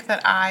don't think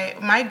that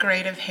my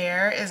grade of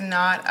hair is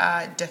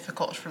not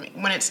difficult for me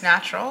when it's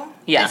natural.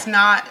 Yeah. It's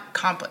not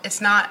it's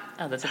not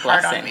Oh, that's a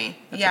hard blessing. on me.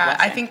 That's a Yeah, I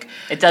blessing. think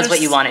It does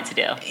what you want it to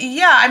do.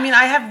 Yeah, I mean,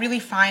 I have really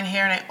fine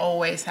hair, and I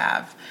always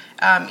have.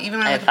 Even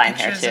when I have look at fine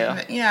hair,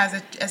 pictures,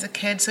 too. as a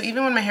kid. So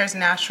even when my hair is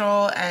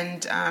natural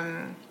and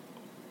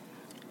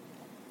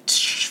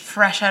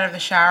fresh out of the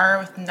shower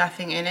with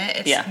nothing in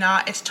it,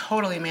 it's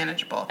totally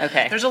manageable.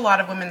 Okay. There's a lot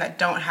of women that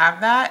don't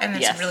have that, and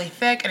it's Yes. really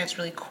thick, and it's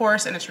really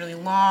coarse, and it's really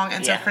long,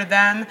 and so Yeah. for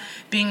them,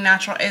 being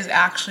natural is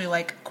actually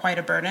like quite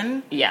a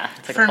burden. Yeah,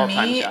 it's like For a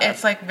full-time me, job.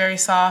 it's like very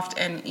soft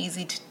and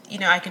easy to,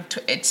 I can,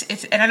 it's,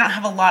 and I don't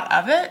have a lot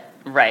of it.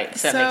 Right,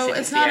 so it makes it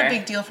it's not a easier.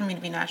 big deal for me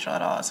to be natural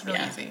at all. It's really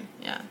Yeah. easy.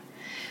 Yeah.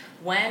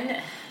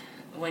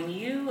 When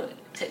you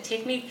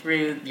take me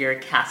through your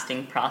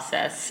casting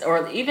process,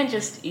 or even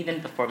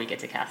before we get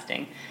to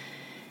casting,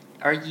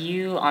 are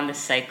you on the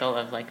cycle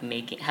of like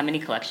how many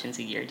collections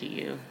a year do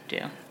you do?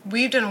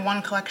 We've done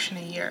one collection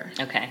a year.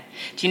 Okay.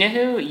 Do you know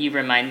who you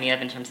remind me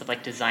of in terms of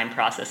like design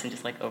process and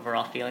just like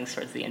overall feelings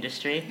towards the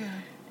industry?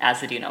 Yeah.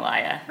 Azzedine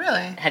Alaïa.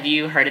 Really? Have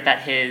you heard about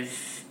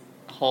his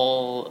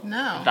whole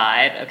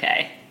vibe?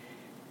 Okay.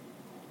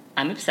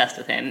 I'm obsessed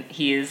with him.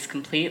 He is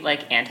complete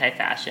like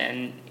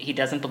anti-fashion. He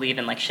doesn't believe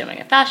in like showing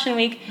at Fashion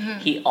Week. Mm-hmm.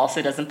 He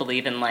also doesn't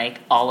believe in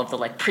like all of the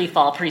like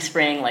pre-fall,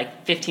 pre-spring,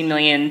 like 15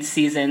 million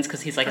seasons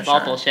because he's like it's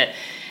all bullshit.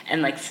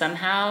 And like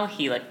somehow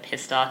he like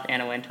pissed off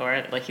Anna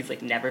Wintour. Like he's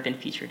like never been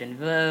featured in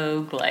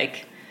Vogue.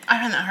 Like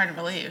I find that hard to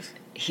believe.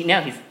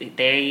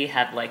 They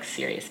have like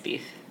serious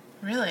beef.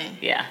 Really?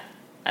 Yeah.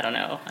 I don't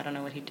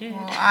know what he did.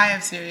 Well, I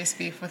have serious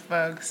beef with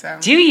Vogue, so.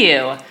 Do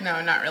you?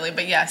 No, not really,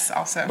 but yes,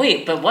 also.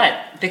 Wait, but what?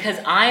 Because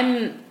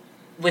I'm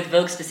with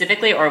Vogue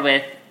specifically, or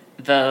with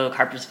Vogue,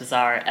 Harper's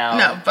Bazaar, Elle?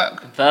 No,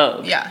 Vogue.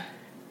 Vogue. Yeah.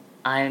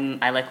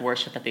 I like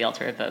worship at the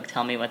altar of Vogue.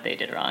 Tell me what they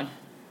did wrong.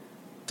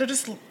 They're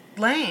just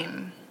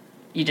lame.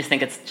 You just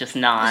think it's just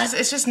not.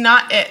 It's just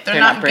not it. They're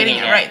not getting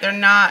it right. They're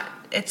not.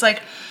 It's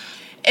like.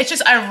 It's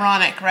just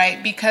ironic,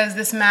 right? Because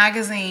this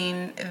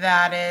magazine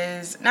that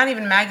is not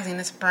even a magazine,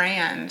 this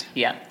brand,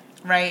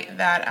 right?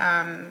 That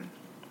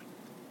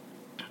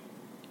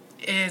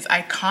is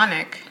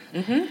iconic,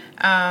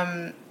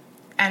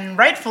 and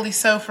rightfully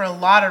so for a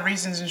lot of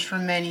reasons and for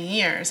many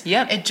years.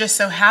 Yep. It just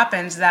so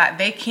happens that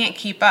they can't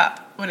keep up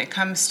when it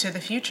comes to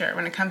the future.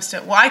 When it comes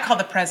to I call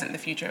the present the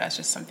future. That's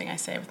just something I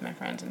say with my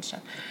friends and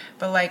stuff.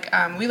 But like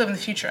we live in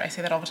the future. I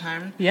say that all the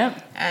time. Yeah.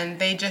 And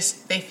they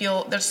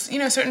feel there's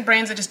certain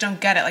brands that just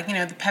don't get it. Like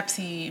the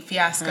Pepsi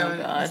fiasco. Oh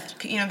God.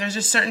 There's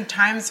just certain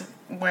times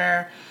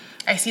where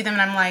I see them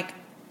and I'm like,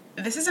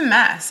 this is a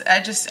mess.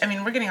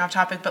 We're getting off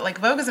topic, but like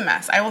Vogue is a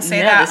mess. I will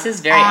say that this is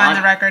very on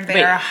the record.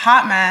 They are a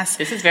hot mess.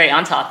 This is very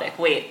on topic.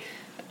 Wait.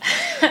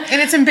 And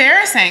it's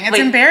embarrassing. It's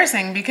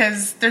embarrassing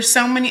because there's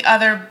so many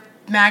other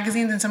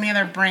magazines and so many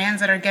other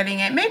brands that are getting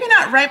it, maybe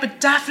not right, but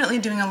definitely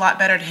doing a lot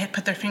better to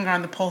put their finger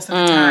on the pulse of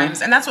the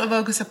times. And that's what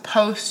Vogue is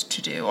supposed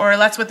to do, or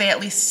that's what they at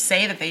least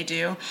say that they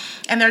do.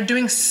 And they're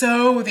doing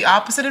so the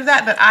opposite of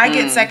that I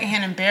get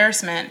secondhand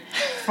embarrassment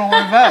for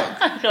Vogue.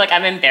 I feel like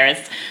I'm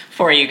embarrassed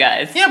for you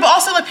guys. Yeah, but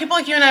also like people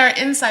like you and I are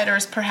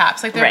insiders,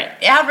 perhaps. Like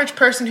the average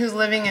person who's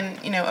living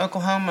in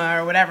Oklahoma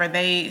or whatever,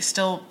 they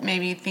still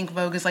maybe think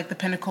Vogue is like the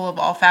pinnacle of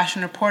all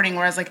fashion reporting,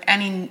 whereas like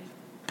any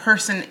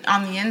person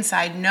on the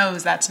inside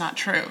knows that's not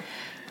true.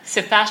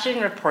 So fashion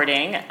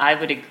reporting, I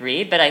would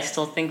agree, but I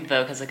still think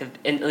Vogue has at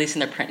least in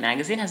their print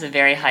magazine, has a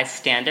very high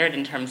standard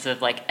in terms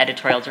of like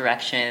editorial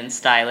direction,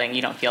 styling.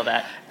 You don't feel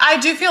that? I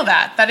do feel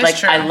that. That is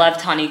true. I love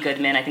Tawny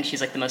Goodman. I think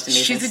she's like the most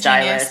amazing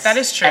stylist. Genius. That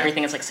is true.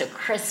 Everything is like so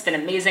crisp and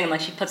amazing, and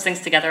like she puts things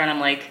together, and I'm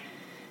like,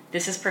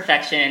 this is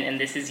perfection, and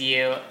this is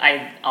you.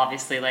 I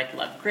obviously like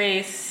love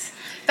Grace.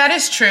 That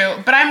is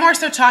true, but I'm more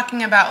so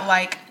talking about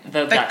like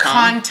Vogue. The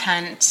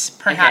content,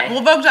 perhaps. Okay.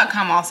 Well,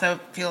 Vogue.com also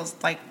feels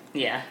like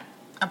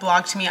a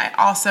blog to me. I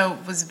also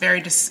was very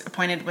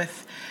disappointed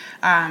with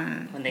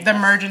the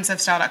emergence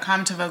of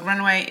Style.com to Vogue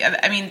Runway.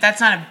 I mean,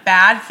 that's not a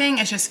bad thing.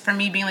 It's just for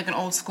me being like an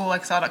old school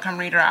like Style.com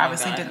reader, I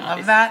obviously didn't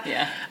love that.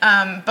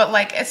 Yeah. But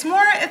like it's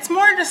more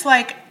just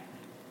like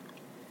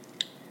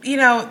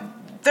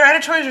their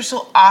editorials are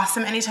still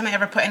awesome. Anytime I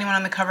ever put anyone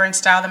on the cover and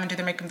style them and do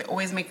their makeup, they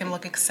always make them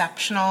look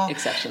exceptional.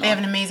 They have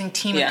an amazing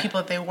team of people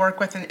that they work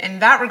with. And in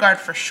that regard,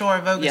 for sure,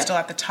 Vogue is still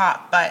at the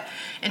top. But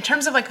in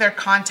terms of like their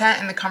content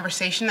and the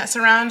conversation that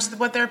surrounds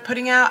what they're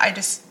putting out, I'm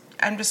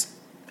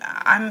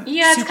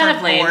super kind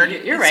of lame. Bored.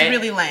 You're right. It's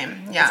really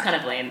lame. Yeah. It's kind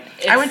of lame.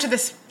 I went to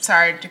this,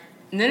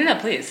 No,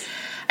 please.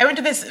 I went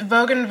to this,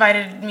 Vogue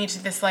invited me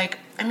to this like,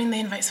 they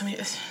invite so many,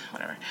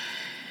 whatever.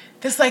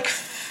 This like,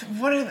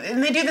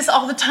 and they do this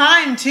all the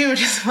time too,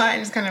 which is why I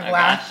just kind of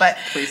laugh. But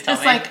it's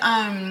like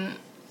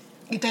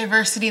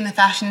diversity in the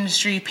fashion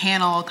industry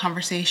panel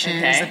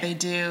conversations that they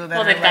do.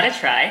 That they've got to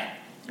try.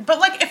 But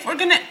like, if we're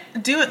gonna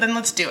do it, then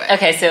let's do it.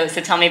 Okay, so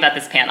tell me about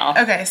this panel.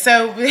 Okay,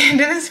 so we did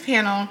this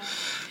panel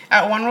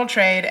at One World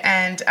Trade,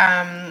 and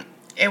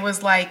it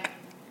was like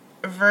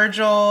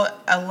Virgil,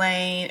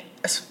 Elaine,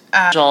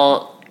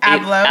 Virgil,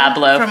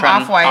 Ablo from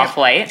Off-White.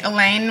 Off-White.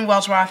 Elaine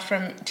Welteroth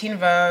from Teen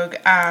Vogue.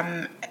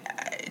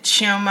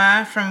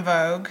 Chioma from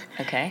Vogue.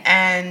 Okay.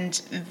 And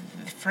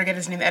forget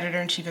his name, the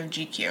editor-in-chief of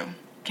GQ.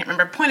 Can't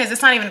remember. Point is,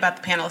 it's not even about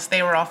the panelists.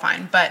 They were all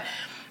fine. But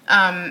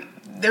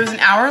it was an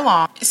hour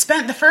long.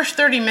 Spent the first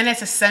 30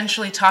 minutes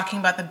essentially talking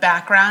about the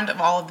background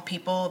of all of the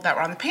people that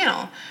were on the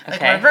panel.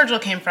 Like where Virgil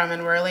came from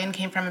and where Elaine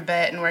came from a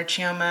bit and where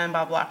Chioma and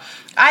blah, blah.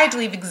 I had to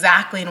leave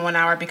exactly in 1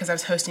 hour because I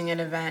was hosting an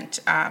event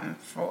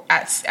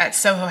at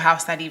Soho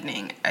House that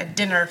evening, a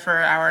dinner for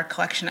our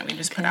collection that we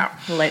just put out.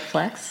 Light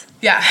flex.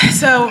 Yeah.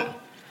 So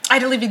I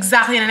had to leave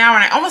exactly in an hour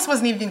and I almost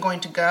wasn't even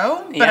going to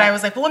go, but I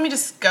was like, well, let me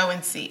just go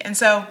and see. And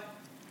so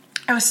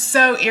I was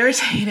so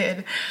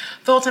irritated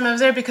the whole time I was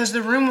there because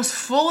the room was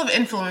full of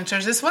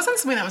influencers. This wasn't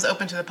something that was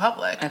open to the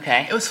public.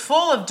 Okay. It was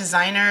full of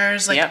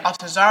designers. Like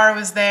Altazar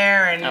was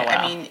there, and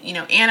I mean,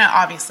 Anna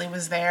obviously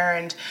was there,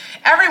 and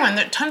everyone.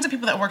 There tons of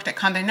people that worked at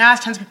Condé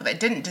Nast, tons of people that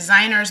didn't.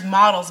 Designers,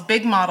 models,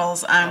 big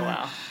models.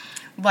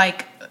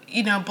 Like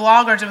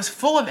bloggers. It was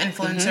full of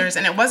influencers,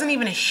 and it wasn't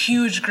even a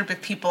huge group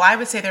of people. I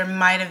would say there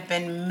might have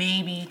been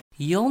maybe.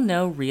 You'll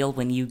know real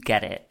when you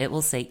get it. It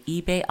will say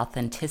eBay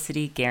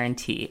Authenticity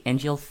Guarantee,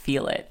 and you'll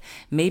feel it.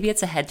 Maybe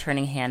it's a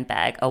head-turning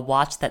handbag, a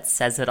watch that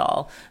says it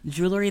all,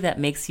 jewelry that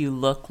makes you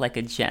look like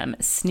a gem,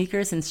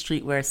 sneakers and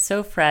streetwear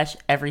so fresh,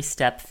 every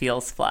step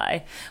feels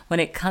fly. When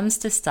it comes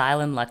to style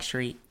and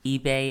luxury,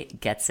 eBay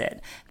gets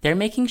it. They're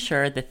making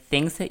sure the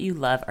things that you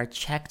love are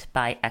checked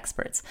by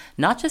experts.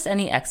 Not just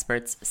any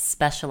experts,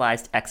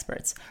 specialized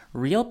experts.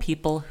 Real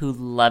people who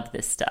love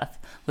this stuff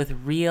with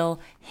real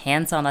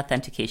hands-on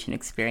authentication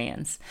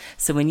experience.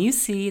 So when you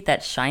see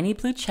that shiny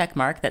blue check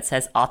mark that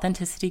says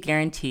Authenticity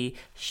Guarantee,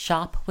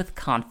 shop with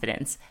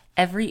confidence.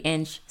 Every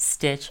inch,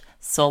 stitch,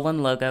 sole,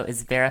 and logo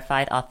is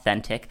verified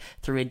authentic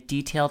through a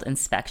detailed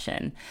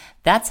inspection.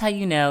 That's how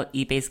you know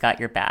eBay's got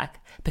your back.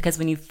 Because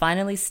when you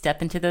finally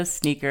step into those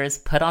sneakers,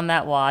 put on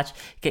that watch,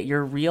 get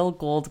your real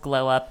gold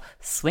glow up,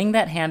 swing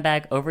that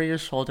handbag over your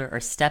shoulder, or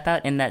step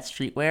out in that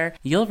streetwear,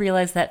 you'll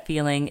realize that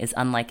feeling is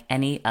unlike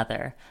any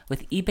other.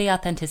 With eBay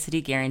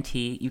Authenticity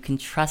Guarantee, you can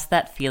trust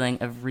that feeling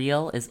of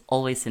real is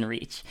always in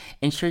reach.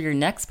 Ensure your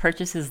next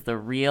purchase is the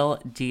real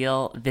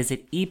deal.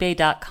 Visit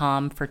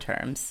ebay.com for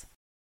terms.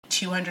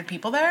 200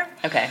 people there.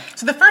 Okay.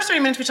 So the first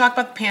 30 minutes we talk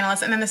about the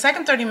panelists, and then the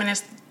second 30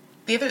 minutes,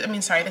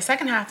 the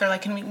second half, they're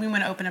like, we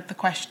want to open up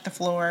the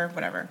floor,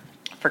 whatever.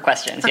 For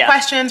questions,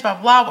 questions, blah,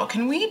 blah, what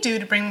can we do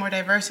to bring more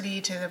diversity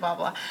to the blah,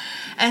 blah.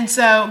 And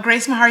so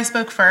Grace Mahari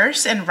spoke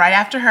first, and right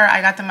after her,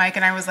 I got the mic,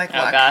 and I was like,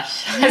 look. Oh,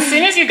 gosh. As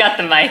soon as you got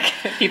the mic,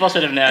 people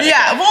should have known.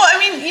 Yeah, well, I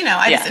mean,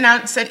 I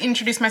just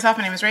introduced myself.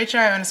 My name is Rachel.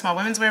 I own a small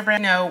women's wear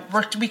brand.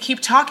 We keep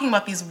talking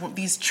about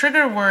these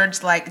trigger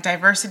words like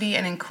diversity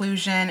and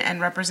inclusion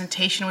and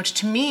representation, which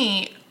to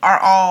me are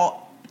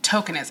all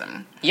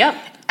tokenism. Yep.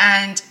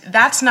 And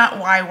that's not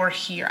why we're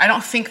here. I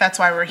don't think that's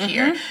why we're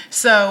here.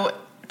 So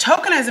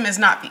tokenism is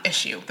not the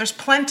issue. There's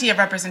plenty of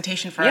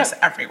representation for us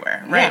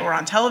everywhere, right? Yeah. We're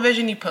on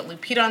television. You put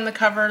Lupita on the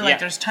cover. Like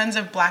there's tons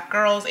of black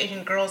girls,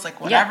 Asian girls,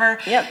 like whatever.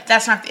 Yep.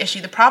 That's not the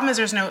issue. The problem is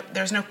there's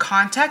no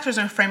context. There's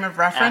no frame of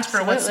reference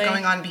for what's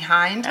going on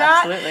behind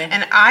that.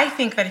 And I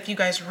think that if you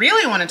guys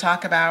really want to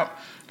talk about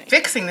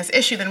fixing this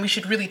issue, then we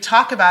should really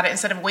talk about it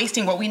instead of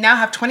wasting what we now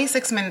have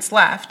 26 minutes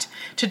left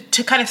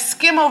to kind of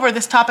skim over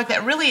this topic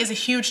that really is a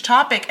huge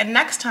topic. And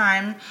next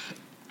time,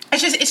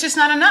 it's just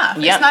not enough.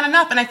 Yep. It's not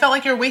enough. And I felt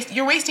like you're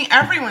wasting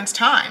everyone's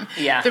time.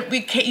 Yeah.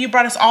 You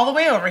brought us all the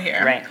way over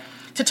here. Right.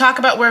 To talk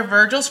about where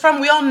Virgil's from.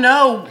 We all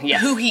know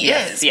who he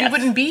is. Yes. We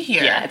wouldn't be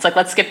here. Yeah, it's like,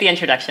 let's skip the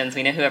introductions.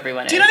 We know who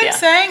everyone is. Do you know what I'm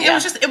saying?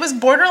 Yeah. It was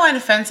borderline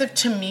offensive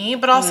to me,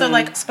 but also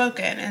like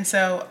spoken. And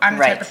so I'm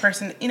the type of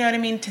person, you know what I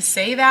mean, to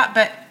say that.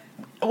 But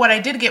what I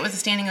did get was a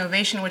standing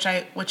ovation, oh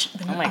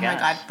my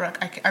God, Brooke,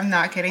 I'm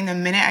not kidding. The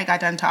minute I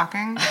got done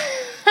talking,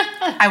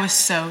 I was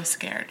so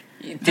scared.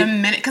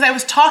 Because I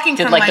was talking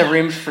from the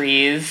room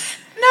freeze?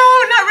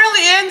 No, not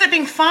really. It ended up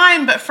being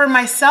fine, but for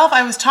myself,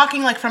 I was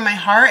talking like from my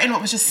heart and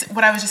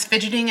what I was just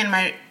fidgeting in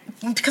my,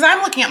 because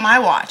I'm looking at my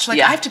watch, like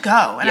I have to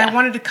go, and I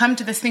wanted to come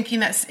to this thinking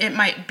that it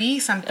might be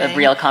something, a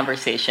real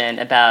conversation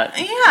about.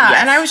 Yeah,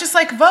 and I was just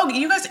like, Vogue,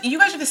 you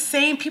guys are the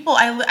same people.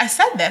 I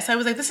said this. I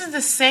was like, this is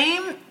the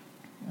same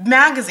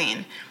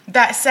magazine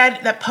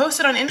that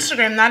posted on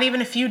Instagram not even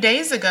a few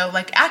days ago,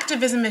 like,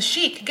 activism is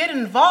chic, get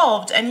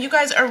involved, and you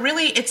guys are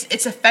really,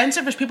 it's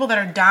offensive. There's people that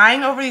are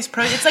dying over these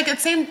it's like the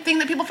same thing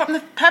that people from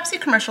the Pepsi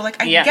commercial,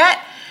 like, I get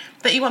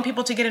that you want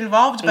people to get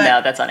involved, but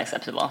no, that's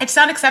unacceptable. It's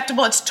not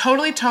acceptable. It's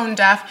totally tone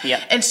deaf.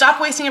 Yep. And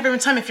stop wasting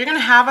everyone's time. If you're going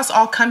to have us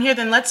all come here,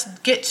 then let's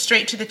get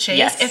straight to the chase.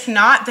 Yes. If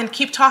not, then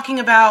keep talking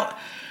about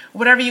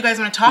whatever you guys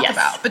want to talk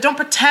about, but don't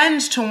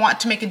pretend to want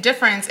to make a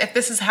difference if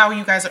this is how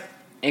you guys are.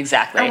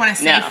 Exactly. I want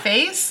to save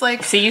face.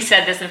 Like, so you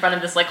said this in front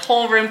of this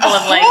whole room full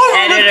of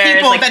editors,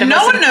 people like that the no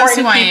most one knows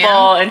who important I am.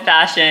 people in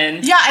fashion.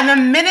 Yeah, and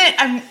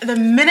the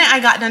minute I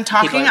got done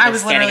talking, I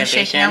was literally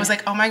ovation. shaking. I was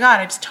like, oh my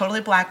God, I just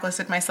totally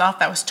blacklisted myself.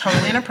 That was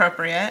totally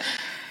inappropriate.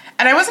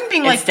 And I wasn't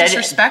being like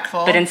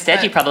disrespectful. But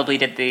instead you probably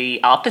did the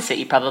opposite.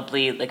 You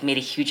probably like made a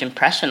huge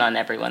impression on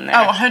everyone there.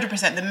 Oh,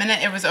 100%. The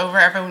minute it was over,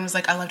 everyone was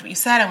like, I loved what you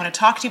said. I want to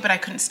talk to you, but I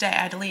couldn't stay. I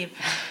had to leave.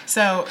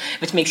 So,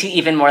 which makes you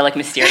even more like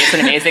mysterious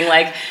and amazing.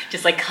 Like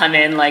just like come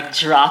in, like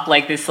drop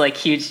like this like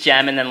huge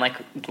gem and then like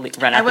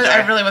run out the door.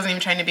 I really wasn't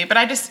even trying to be, but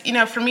I just, you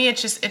know, for me,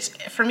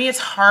 it's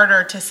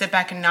harder to sit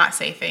back and not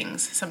say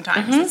things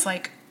sometimes. It's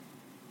like,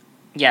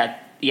 yeah.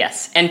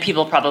 Yes, and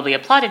people probably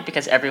applauded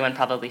because everyone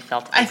probably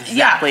felt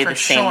exactly the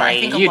same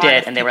way you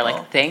did, and they were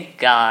like, "Thank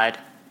God,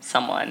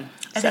 someone."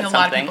 I think a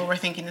lot of people were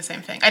thinking the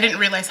same thing. I didn't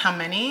realize how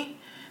many,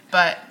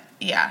 but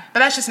yeah.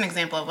 But that's just an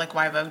example of like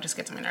why Vogue just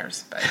gets on my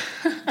nerves. But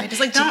they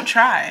just like don't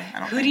try.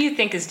 Who do you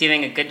think is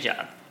doing a good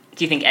job?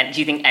 Do you think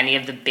any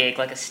of the big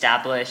like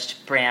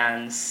established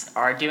brands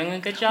are doing a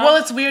good job? Well,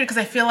 it's weird because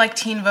I feel like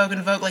Teen Vogue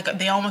and Vogue, like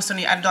they almost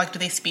don't. Like, do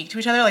they speak to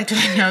each other? Like, do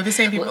they know the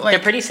same people? Well, like,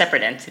 they're pretty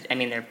separate entities. I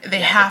mean,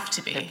 they have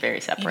to be. They're very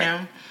separate. You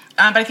know,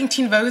 but I think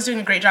Teen Vogue is doing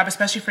a great job,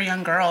 especially for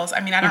young girls. I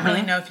mean, I don't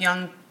really know if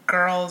young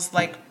girls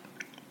like.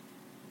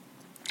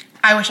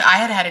 I wish I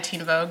had a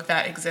Teen Vogue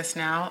that exists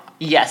now.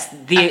 Yes,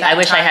 I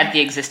wish I had the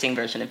existing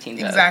version of Teen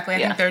Vogue. Exactly, I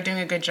think they're doing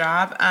a good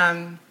job,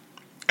 and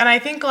I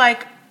think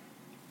like,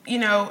 you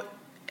know.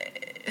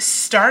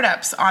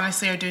 Startups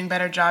honestly are doing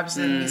better jobs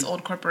than these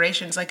old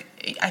corporations. Like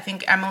I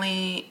think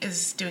Emily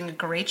is doing a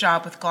great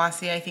job with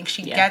Glossier. I think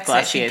she gets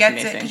it. She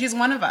gets it because she's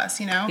one of us,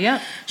 you know. Yeah.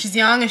 She's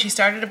young and she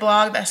started a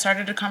blog that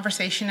started a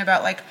conversation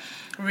about like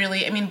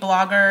really. I mean,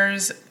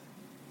 bloggers.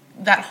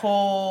 That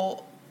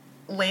whole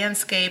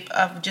landscape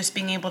of just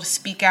being able to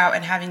speak out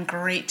and having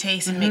great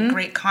taste and make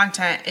great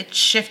content. It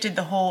shifted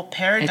the whole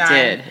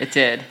paradigm. It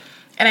did.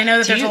 And I know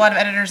that there's a lot of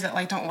editors that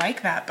like don't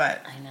like that,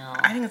 but I know.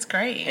 I think it's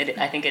great.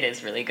 I think it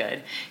is really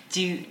good.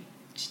 Do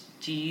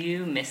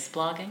you miss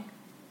blogging?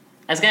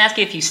 I was going to ask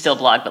you if you still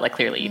blog, but like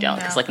clearly you don't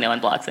because like no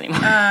one blogs anymore.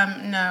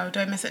 No.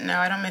 Do I miss it? No,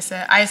 I don't miss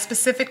it. I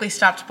specifically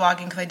stopped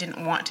blogging because I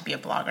didn't want to be a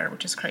blogger,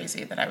 which is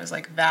crazy that I was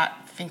like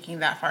thinking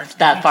that far.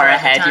 That far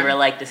ahead, you were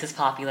like, this is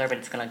popular, but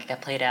it's going to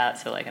get played out,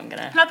 so like I'm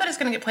going to... Not that it's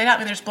going to get played out. I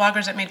mean, there's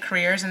bloggers that made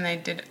careers and they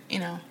did, you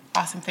know,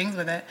 awesome things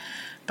with it.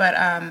 But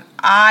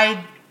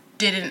I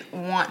didn't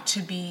want to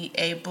be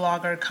a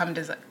blogger come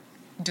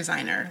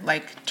designer,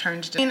 like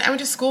turned to... I mean, I went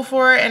to school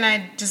for it and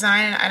I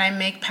design and I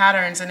make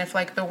patterns, and if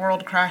like the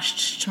world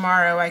crashed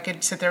tomorrow, I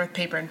could sit there with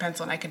paper and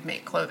pencil and I could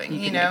make clothing,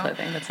 you know? Make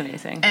clothing. That's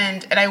amazing.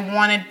 And I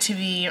wanted to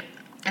be...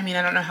 I mean,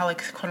 I don't know how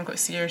like quote unquote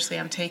seriously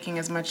I'm taking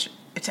as much...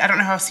 I don't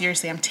know how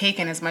seriously I'm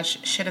taking as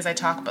much shit as I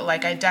talk, but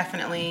like I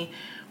definitely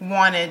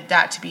wanted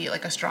that to be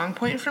like a strong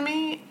point for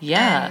me.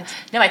 Yeah.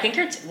 No, I think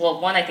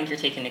I think you're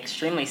taken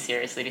extremely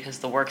seriously because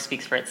the work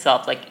speaks for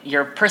itself. Like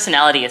your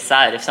personality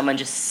aside, if someone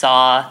just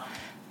saw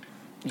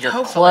your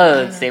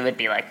clothes, they would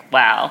be like,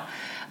 wow.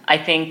 I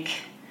think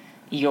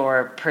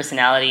your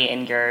personality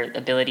and your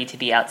ability to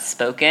be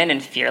outspoken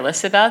and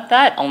fearless about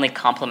that only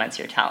complements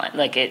your talent.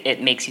 Like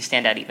it makes you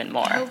stand out even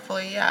more.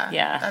 Hopefully, yeah.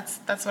 Yeah.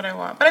 That's what I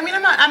want. But I mean,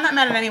 I'm not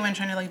mad at anyone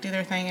trying to like do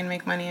their thing and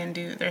make money and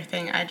do their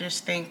thing. I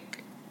just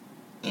think,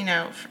 you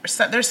know,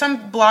 there's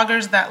some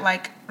bloggers that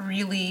like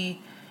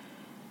really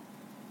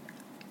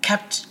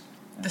kept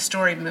the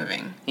story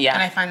moving. Yeah.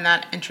 And I find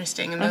that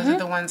interesting. And those are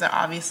the ones that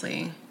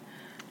obviously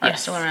are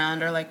still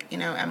around. Or like, you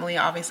know, Emily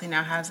obviously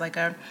now has like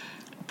a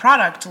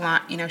product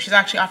line. You know, she's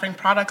actually offering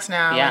products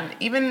now. Yeah. And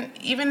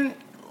even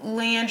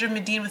Leandra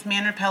Medine with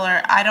Man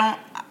Repeller,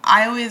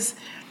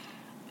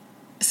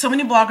 so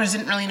many bloggers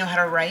didn't really know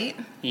how to write.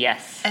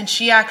 Yes. And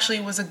she actually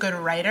was a good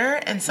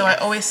writer. And so I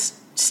always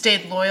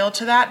stayed loyal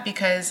to that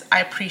because I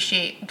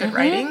appreciate good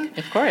writing.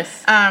 Of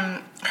course.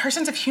 Her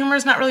sense of humor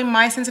is not really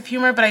my sense of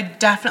humor, but I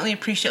definitely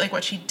appreciate like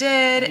what she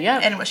did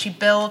and what she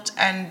built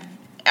and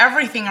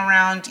everything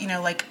around, you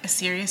know, like a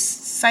serious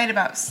site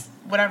about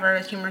whatever,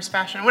 humorous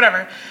fashion,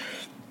 whatever.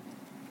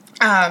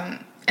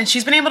 And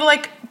she's been able to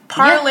like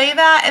parlay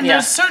that. And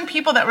there's certain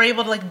people that were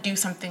able to like do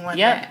something like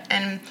that.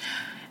 And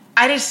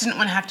I just didn't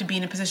want to have to be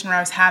in a position where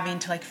I was having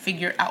to like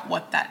figure out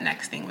what that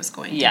next thing was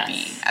going to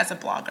be as a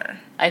blogger.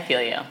 I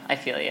feel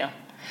you.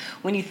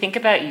 When you think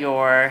about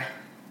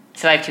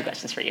so I have two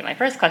questions for you. My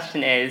first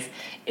question is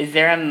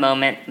there a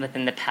moment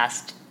within the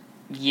past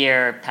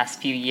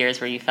few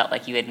years where you felt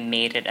like you had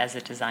made it as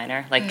a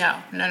designer? Like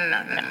No.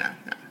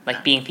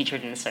 Like being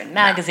featured in a certain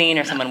magazine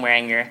or someone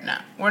wearing your... No,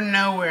 we're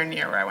nowhere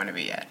near where I want to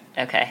be yet.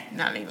 Okay.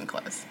 Not even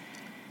close.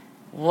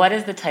 What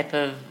is the type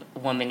of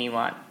woman you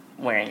want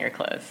wearing your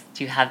clothes?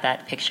 Do you have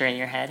that picture in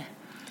your head?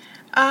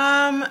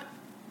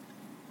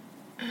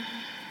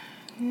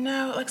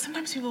 No. Like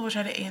sometimes people will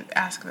try to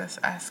ask us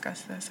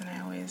this, and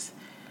I always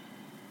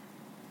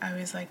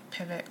like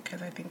pivot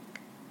because I think...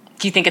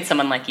 Do you think it's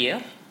someone like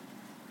you?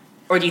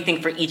 Or do you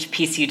think for each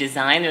piece you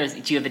design, or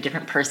do you have a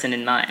different person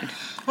in mind?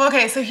 Well,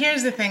 okay, so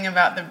here's the thing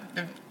about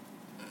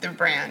the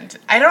brand.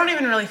 I don't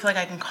even really feel like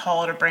I can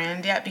call it a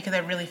brand yet because I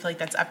really feel like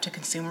that's up to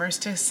consumers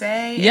to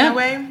say in a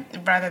way,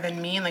 rather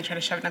than me and like try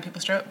to shove it down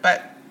people's throat.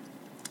 But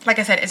like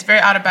I said, it's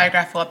very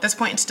autobiographical. At this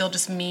point, it's still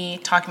just me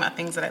talking about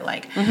things that I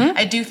like.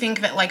 I do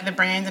think that like the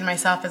brand and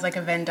myself is like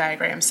a Venn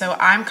diagram. So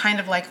I'm kind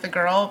of like the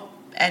girl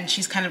and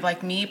she's kind of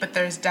like me, but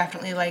there's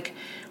definitely like,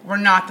 we're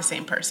not the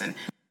same person.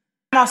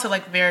 I'm also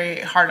like very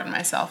hard on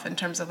myself in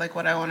terms of like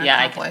what I want to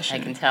accomplish. I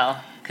can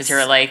tell, because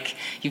you're like,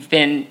 you've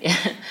been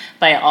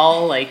by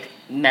all like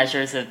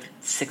measures of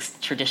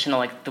traditional,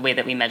 like the way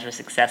that we measure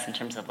success in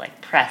terms of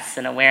like press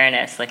and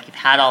awareness, like you've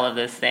had all of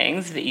those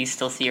things, but you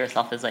still see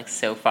yourself as like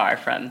so far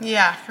from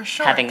for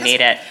sure having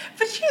made it.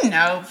 But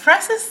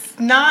press is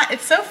not,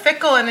 it's so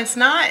fickle, and it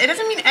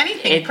doesn't mean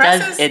anything. It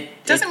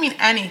doesn't mean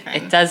anything.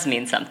 It does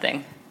mean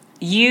something.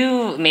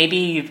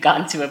 You've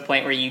gotten to a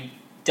point where you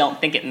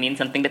don't think it means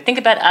something, but think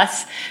about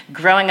us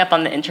growing up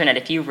on the internet.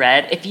 If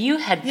you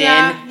had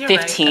been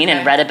 15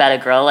 and read about a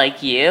girl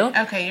like you,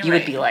 you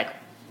would be like,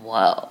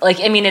 whoa. Like,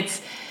 I mean,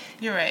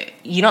 you're right.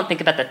 You don't think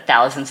about the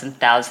thousands and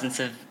thousands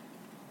of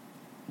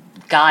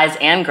guys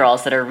and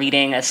girls that are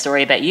reading a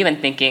story about you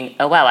and thinking,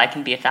 oh, wow, I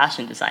can be a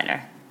fashion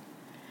designer.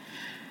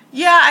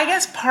 Yeah, I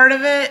guess part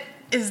of it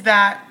is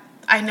that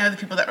I know the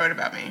people that wrote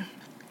about me.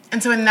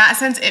 And so in that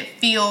sense, it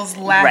feels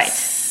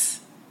less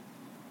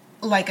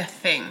like a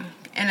thing.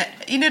 And,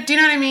 do you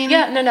know what I mean?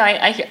 Yeah, no,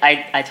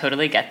 I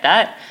totally get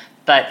that.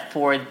 But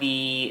for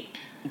the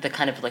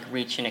kind of like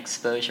reach and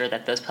exposure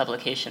that those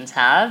publications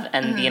have,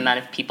 and the amount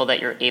of people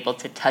that you're able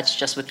to touch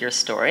just with your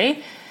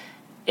story,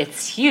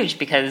 it's huge,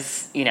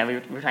 because, we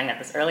were talking about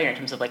this earlier in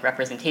terms of like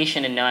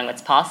representation and knowing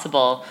what's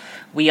possible.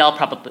 We all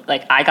probably,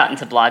 like, I got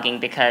into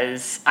blogging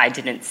because I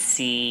didn't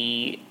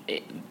see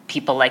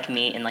people like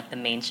me in like the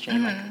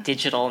mainstream like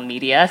digital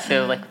media.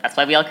 So like that's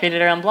why we all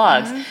created our own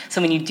blogs.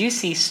 So when you do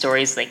see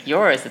stories like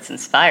yours, it's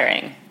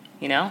inspiring,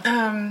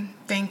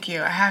 Thank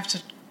you. I have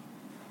to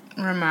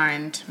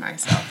remind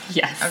myself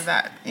yes. of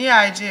that. Yeah,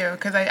 I do,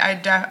 because I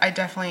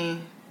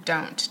definitely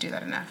don't do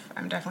that enough.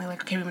 I'm definitely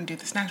like, okay, we want to do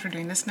this next, we're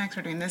doing this next,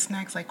 we're doing this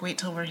next, like wait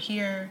till we're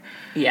here.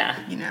 Yeah.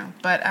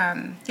 But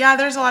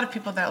there's a lot of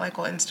people that like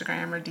will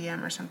Instagram or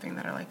DM or something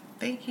that are like,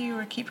 thank you,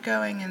 or keep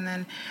going, and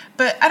then,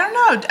 but I don't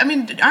know, I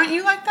mean, aren't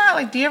you like that?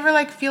 Like, do you ever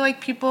like feel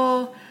like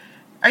people,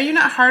 are you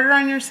not harder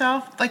on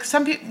yourself? Like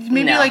some people,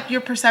 maybe No. like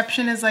your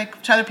perception is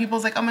like, to other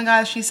people's like, oh my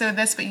gosh, she's so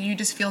this, but you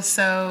just feel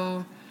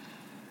so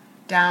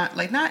down,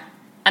 like not,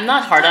 I'm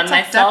not hard on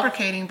myself.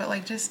 Deprecating, but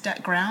like just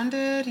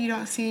grounded. You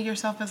don't see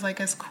yourself as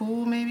like as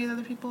cool maybe as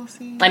other people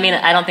see. I mean,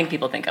 I don't think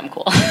people think I'm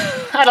cool.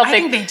 I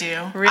think they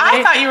do. Really?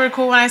 I thought you were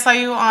cool when I saw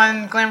you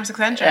on Glamorous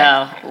Eccentric.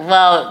 Oh,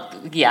 well,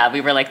 yeah, we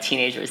were like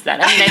teenagers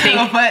then. I mean, I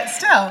think, but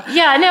still.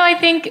 Yeah, no, I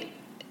think.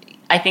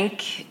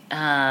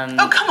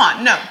 Oh, come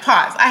on! No,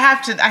 pause. I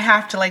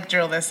have to like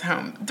drill this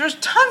home. There's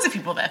tons of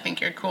people that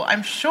think you're cool.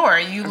 I'm sure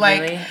you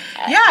like. Really?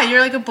 Yeah, you're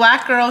like a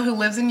black girl who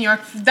lives in New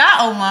York. That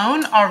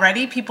alone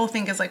already people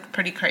think is like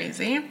pretty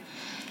crazy.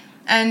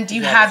 And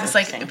you have this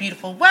like a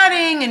beautiful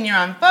wedding, and you're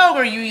on Vogue,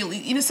 or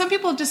you some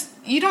people just,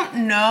 you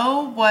don't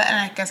know what. And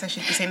I guess I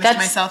should be saying this to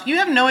myself. You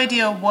have no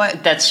idea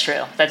what. That's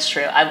true.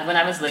 When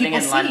I was living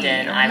in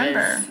London,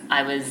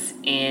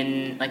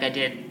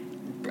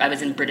 I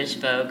was in British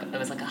Vogue. It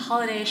was like a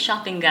holiday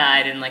shopping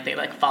guide, and like they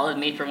like followed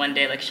me for one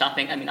day, like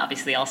shopping. I mean,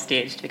 obviously all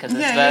staged because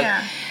it's Vogue.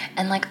 Yeah.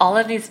 And like all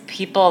of these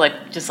people,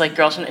 like just like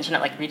girls from the internet,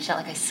 like reached out,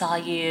 like, I saw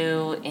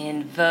you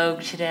in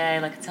Vogue today.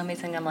 Like, it's so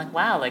amazing. I'm like,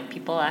 wow, like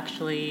people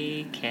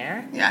actually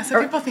care. Yeah,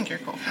 so people think you're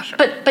cool for sure.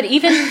 But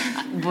even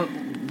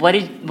what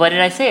did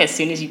I say? As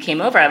soon as you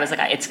came over, I was like,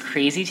 it's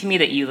crazy to me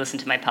that you listen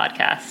to my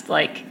podcast.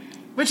 Like,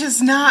 which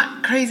is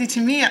not crazy to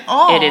me at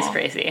all. It is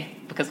crazy.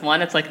 Because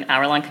one, it's like an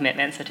hour-long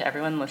commitment, so to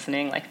everyone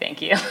listening, like,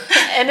 thank you.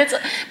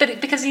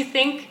 But because you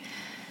think,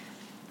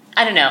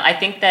 I don't know, I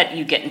think that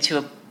you get into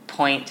a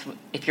point,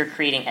 if you're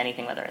creating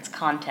anything, whether it's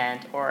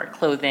content or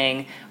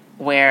clothing,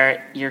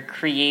 where you're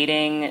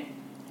creating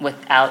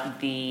without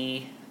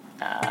the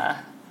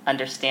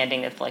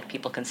understanding of, like,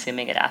 people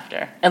consuming it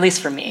after. At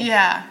least for me.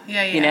 Yeah.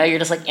 You're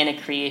just, like, in a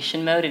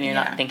creation mode, and you're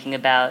not thinking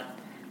about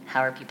how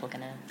are people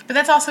going to... But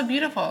that's also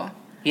beautiful.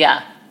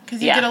 Yeah.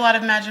 Because you get a lot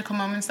of magical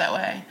moments that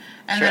way.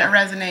 And then it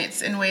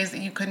resonates in ways that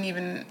you couldn't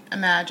even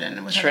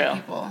imagine with other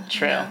people.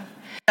 True.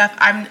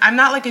 I'm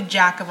not like a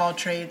jack of all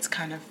trades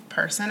kind of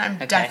person. I'm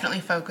definitely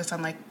focused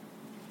on like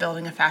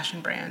building a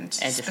fashion brand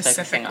and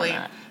specifically.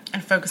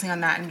 And focusing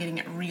on that and getting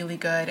it really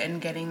good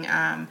and getting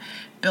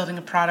building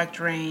a product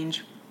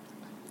range.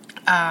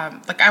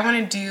 Like I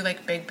want to do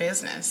like big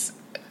business.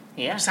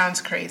 Yeah. Which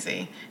sounds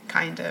crazy,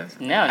 kind of.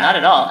 No, not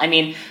at all. I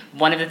mean,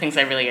 one of the things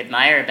I really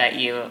admire about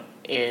you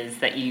is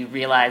that you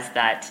realized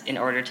that in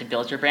order to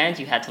build your brand,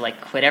 you had to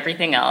like quit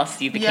everything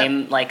else. You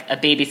became like a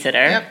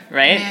babysitter,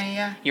 right? Nanny,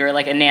 yeah. You were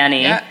like a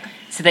nanny,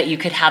 so that you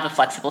could have a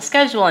flexible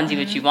schedule and do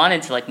what you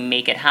wanted to like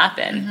make it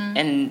happen.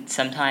 And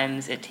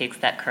sometimes it takes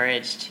that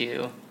courage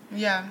to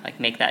like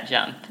make that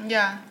jump.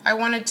 Yeah, I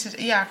wanted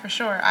to. Yeah, for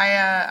sure.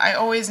 I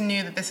always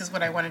knew that this is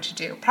what I wanted to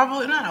do.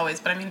 Probably not always,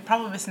 but I mean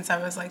probably since I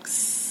was like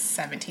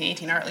 17,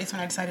 18, or at least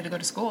when I decided to go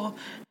to school.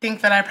 I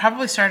think that I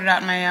probably started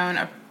out on my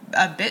own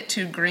a bit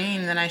too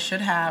green than I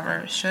should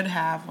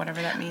have,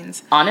 whatever that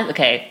means.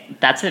 Okay,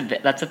 that's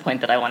a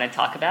point that I want to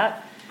talk about.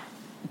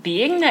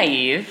 Being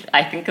naive,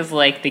 I think, is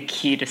like the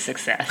key to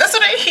success. That's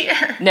what I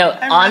hear. No,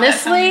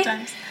 honestly,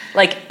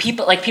 Like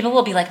people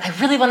will be like, I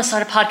really want to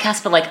start a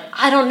podcast, but like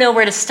I don't know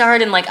where to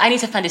start, and like I need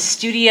to find a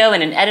studio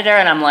and an editor.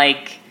 And I'm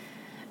like,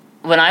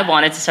 when I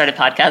wanted to start a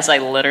podcast, I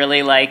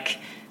literally like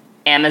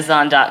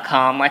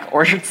Amazon.com, like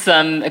ordered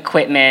some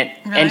equipment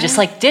and just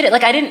like did it.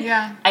 Like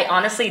I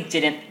honestly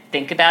didn't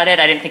think about it.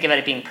 I didn't think about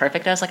it being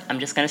perfect. I was like, I'm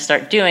just going to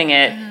start doing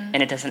it,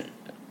 and it doesn't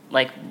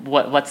like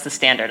what's the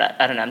standard?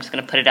 I don't know. I'm just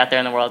going to put it out there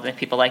in the world, and if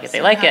people like it,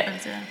 they like it.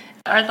 Yeah.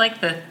 Are like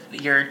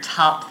your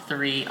top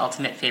 3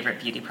 ultimate favorite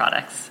beauty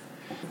products?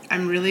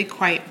 I'm really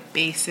quite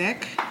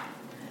basic.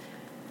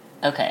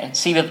 Okay,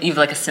 so you have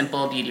like a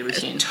simple beauty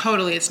routine.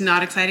 Totally, it's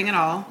not exciting at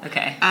all.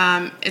 Okay.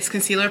 It's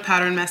concealer,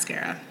 powder, and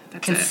mascara.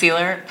 That's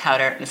concealer,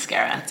 powder,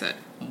 mascara. That's it.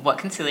 What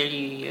concealer do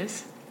you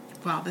use?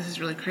 Wow, this is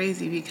really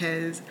crazy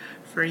because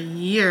for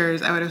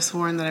years I would have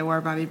sworn that I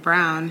wore Bobbi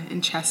Brown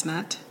in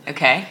Chestnut.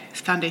 Okay.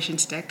 Foundation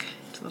stick.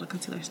 It's a little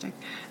concealer stick.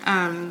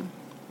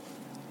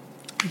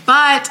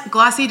 But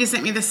Glossier just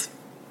sent me this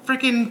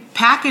freaking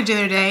package the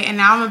other day, and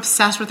now I'm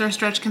obsessed with their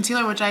stretch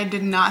concealer, which I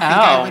did not think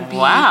I would be.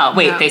 Wow.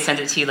 Wait, no. they sent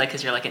it to you like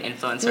because you're like an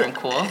influencer and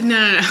cool?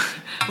 No.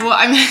 Well,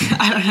 I mean,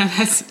 I don't know.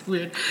 That's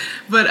weird.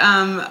 But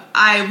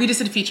we just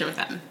did a feature with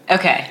them.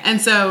 Okay. And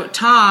so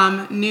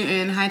Tom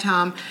Newton, hi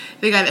Tom,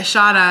 the guy that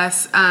shot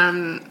us,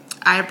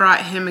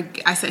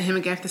 I sent him a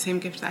gift, the same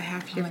gift that I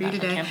have here for you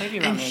today. I can't believe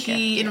you wrote me a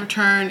he, gift. in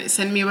return,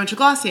 sent me a bunch of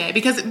Glossier.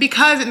 Because in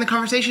the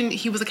conversation,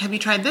 he was like, have you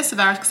tried this of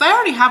ours? Because I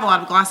already have a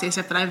lot of Glossier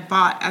stuff that I've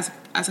bought as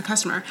a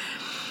customer.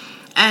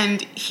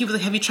 And he was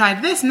like, have you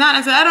tried this and that? And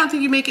I said, I don't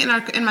think you make it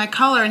in my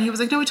color. And he was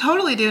like, no, we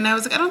totally do. And I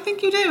was like, I don't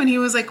think you do. And he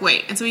was like,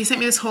 wait. And so he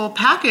sent me this whole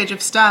package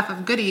of stuff,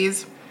 of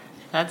goodies.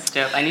 That's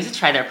dope. I need to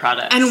try their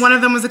products. And one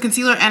of them was a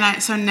concealer.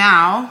 And so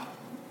now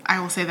I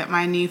will say that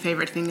my new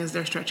favorite thing is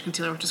their stretch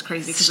concealer, which is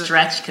crazy.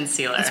 Stretch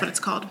concealer. That's what it's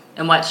called.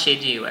 And what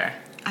shade do you wear?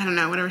 I don't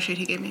know, whatever shade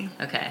he gave me.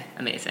 Okay,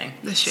 amazing.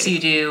 This shade. So you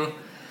do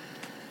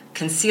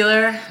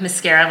concealer,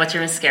 mascara. What's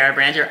your mascara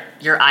brand?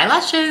 Your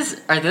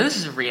eyelashes, are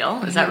those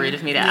real? Is that rude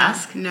of me to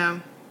ask? No.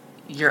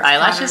 Your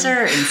eyelashes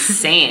are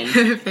insane.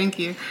 Thank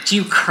you. Do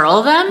you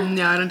curl them?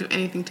 No, I don't do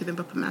anything to them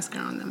but put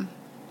mascara on them.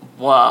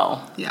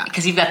 Whoa. Yeah.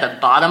 Because you've got the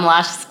bottom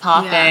lashes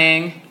popping.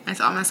 Yeah.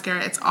 It's all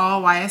mascara. It's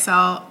all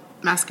YSL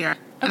mascara.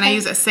 And I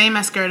use the same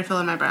mascara to fill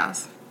in my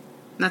brows.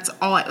 And that's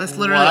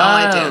literally all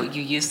I do.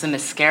 You use the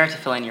mascara to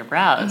fill in your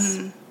brows.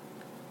 Mm-hmm.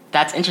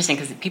 That's interesting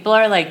because people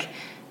are like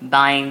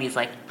buying these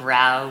like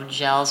brow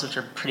gels, which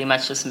are pretty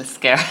much just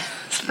mascara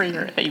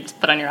that you just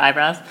put on your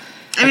eyebrows.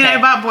 I mean, I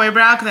bought Boy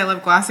Brow because I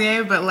love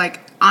Glossier, but like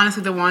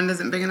honestly, the wand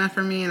isn't big enough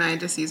for me, and I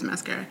just use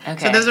mascara.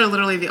 Okay. So those are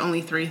literally the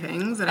only 3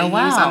 things that I use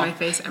on my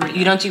face every day.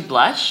 You don't do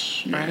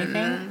blush or anything?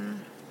 No.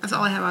 That's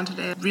all I have on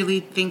today. I really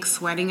think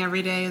sweating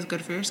every day is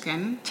good for your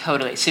skin.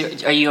 Totally. So,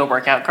 are you a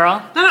workout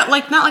girl? Not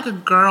like a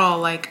girl.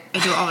 Like I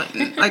do all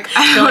like.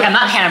 I'm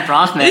not Hannah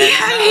Bronfman.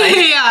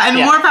 And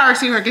more power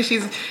to her because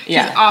she's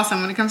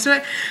awesome when it comes to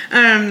it.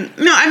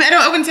 No,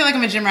 I wouldn't say like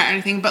I'm a gym rat or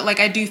anything, but like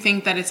I do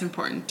think that it's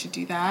important to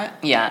do that.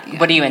 Yeah.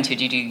 What are you into?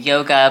 Do you do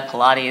yoga,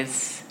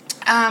 Pilates?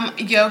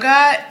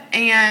 Yoga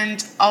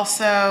and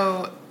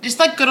also just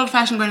like good old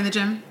fashioned going to the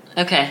gym.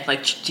 Okay.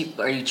 Like,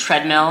 are you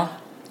treadmill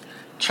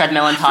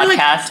and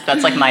podcast?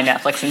 That's like my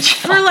Netflix and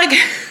chill. For like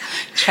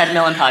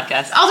treadmill and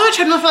podcast. I'll do a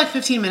treadmill for like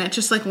 15 minutes,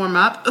 just like warm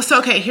up. So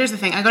okay, here's the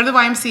thing. I go to the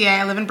YMCA.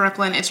 I live in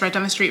Brooklyn. It's right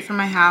down the street from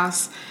my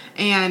house,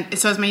 and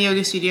so is my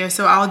yoga studio.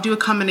 So I'll do a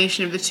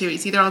combination of the two.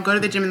 It's either I'll go to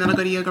the gym and then I'll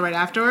go to yoga right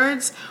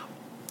afterwards.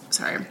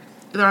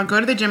 Either I'll go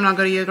to the gym and I'll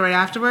go to yoga right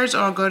afterwards, or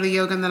I'll go to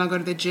yoga and then I'll go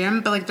to the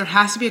gym. But like there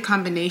has to be a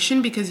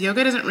combination because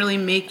yoga doesn't really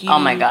make you. Oh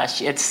my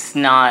gosh, it's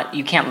not.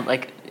 You can't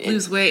like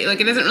lose weight.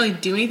 Like it doesn't really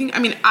do anything. I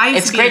mean,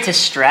 it's great to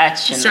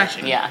stretch. And,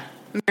 stretching. Yeah.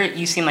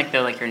 You seem like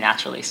though you're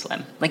naturally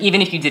slim. Like even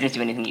if you didn't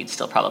do anything, you'd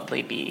still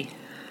probably be.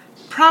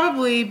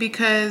 Probably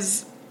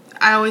because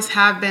I always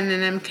have been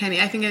and am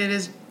I think it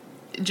is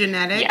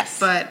genetic. Yes.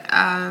 But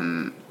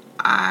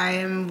I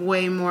am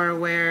way more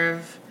aware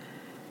of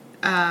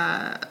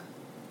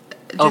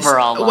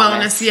overall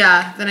wellness.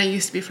 Than I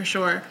used to be for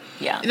sure.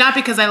 Yeah. Not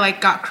because I like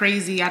got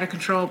crazy out of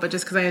control, but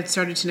just because I had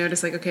started to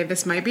notice like, okay,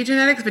 this might be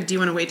genetics, but do you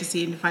want to wait to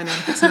see and find out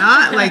if it's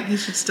not? Like you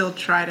should still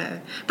try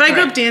to. But I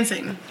grew up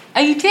dancing.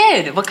 Oh, you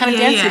did? What kind of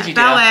dance did you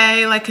do?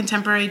 Ballet, like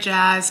contemporary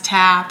jazz,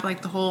 tap,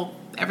 like the whole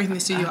everything the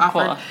studio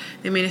offered. Cool.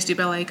 They made us do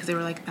ballet because they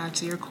were like,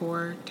 that's your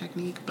core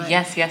technique. But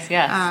yes.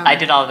 I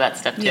did all of that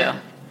stuff too. Yeah.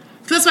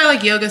 So that's why I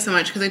like yoga so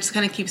much because it just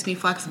kind of keeps me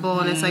flexible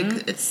and it's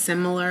like it's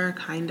similar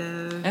kind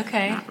of.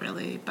 Okay. Not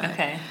really, but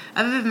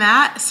other than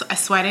that,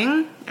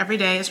 sweating every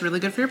day is really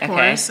good for your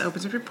pores. Okay.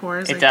 Opens up your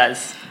pores. It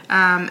does.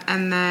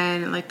 And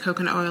then like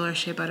coconut oil or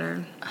shea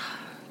butter.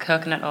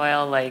 Coconut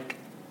oil, like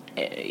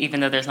even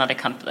though there's not a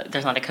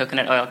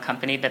coconut oil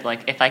company, but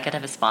like if I could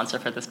have a sponsor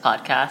for this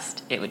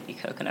podcast, it would be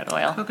coconut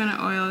oil. Coconut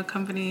oil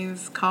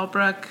companies,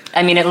 Colebrook.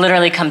 I mean, it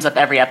literally comes up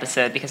every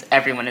episode because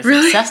everyone is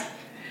obsessed.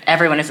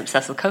 Everyone is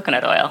obsessed with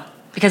coconut oil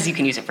because you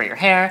can use it for your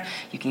hair,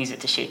 you can use it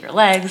to shave your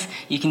legs,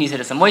 you can use it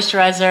as a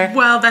moisturizer.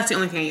 Well, that's the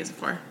only thing I use it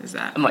for, is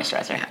that. A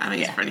moisturizer. Yeah, I don't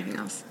use it for anything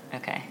else.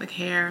 Okay. Like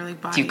hair,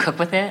 like body. Do you cook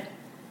with it?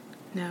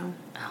 No.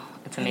 Oh,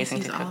 it's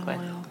amazing to cook with.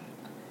 Oil.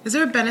 Is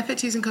there a benefit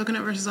to using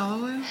coconut versus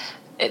olive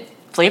oil?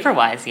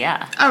 Flavor-wise,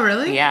 yeah. Oh,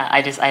 really? Yeah,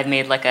 I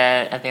made like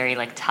a very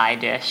like Thai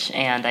dish,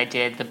 and I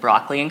did the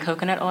broccoli in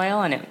coconut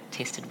oil, and it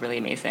tasted really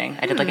amazing.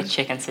 I did like a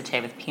chicken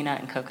satay with peanut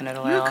and coconut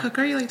oil. You're a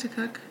cooker? You like to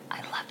cook?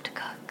 I love to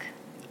cook.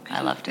 I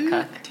love to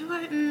cook. Do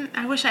I?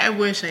 I wish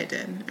I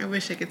did. I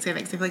wish I could say that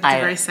because I feel like it's a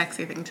very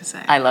sexy thing to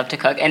say. I love to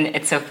cook, and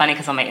it's so funny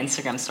because on my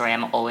Instagram story,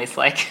 I'm always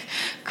like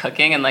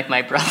cooking, and like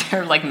my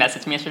brother like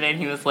messaged me yesterday, and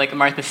he was like,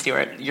 "Martha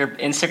Stewart, your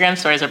Instagram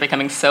stories are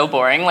becoming so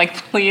boring. Like,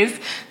 please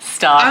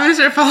stop I'm gonna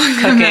start following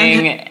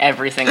cooking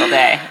every single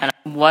day." And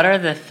what are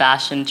the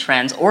fashion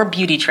trends or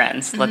beauty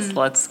trends?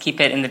 Let's keep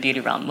it in the beauty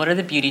realm. What are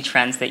the beauty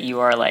trends that you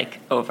are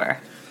like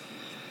over?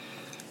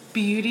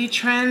 Beauty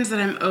trends that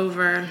I'm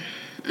over.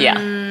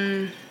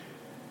 Yeah.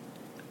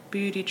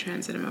 Beauty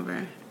trends that I'm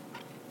over.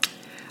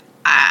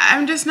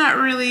 I'm just not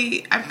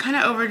really. I'm kind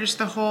of over just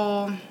the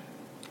whole.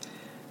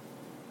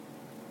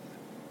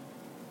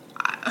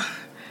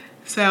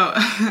 So,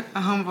 a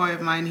homeboy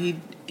of mine,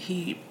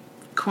 he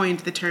coined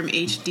the term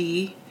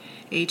HD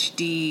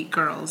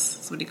girls.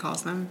 That's what he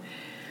calls them.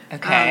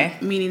 Okay.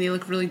 Meaning they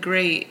look really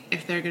great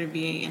if they're going to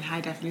be in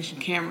high definition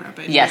camera,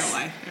 but in Yes.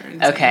 real life they're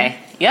insane. Okay.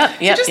 Yep.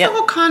 So just the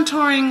whole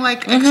contouring,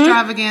 like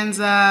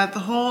extravaganza, the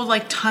whole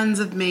like tons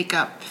of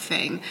makeup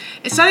thing.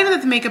 It's not even that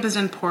the makeup is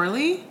done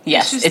poorly.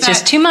 Yes, it's that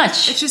just too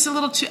much. It's just a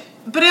little too.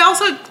 But it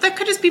also that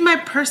could just be my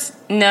person.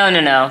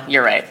 No.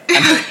 You're right.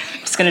 I'm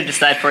just going to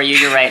decide for you.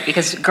 You're right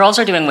because girls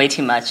are doing way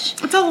too much.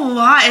 It's a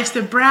lot. It's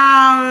the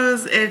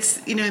brows.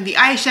 It's the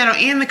eyeshadow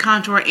and the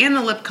contour and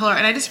the lip color,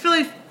 and I just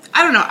really.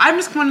 I don't know. I'm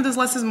just one of those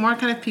less is more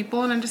kind of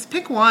people, and I just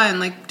pick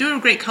one. Like, do a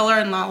great color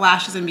and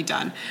lashes and be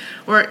done.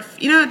 Or,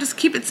 just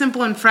keep it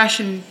simple and fresh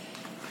and...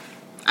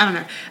 I don't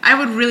know. I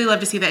would really love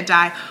to see that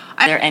die.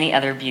 Are there any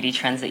other beauty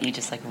trends that you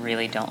just, like,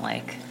 really don't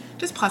like?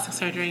 Just plastic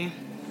surgery.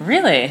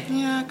 Really?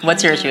 Yeah,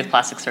 What's your issue with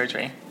plastic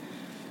surgery?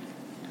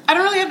 I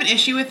don't really have an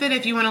issue with it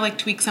if you want to, like,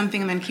 tweak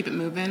something and then keep it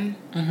moving.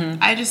 Mm-hmm.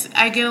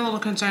 I get a little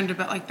concerned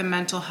about, like, the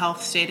mental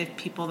health state of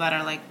people that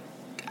are, like,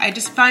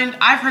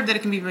 I've heard that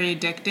it can be very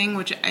addicting,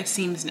 which it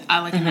seems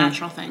like a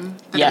natural thing,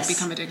 that Yes. it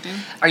become addicting.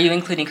 Are you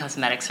including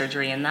cosmetic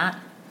surgery in that?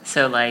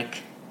 So,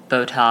 like,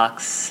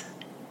 Botox,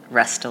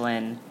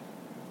 Restylane?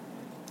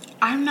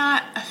 I'm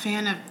not a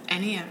fan of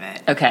any of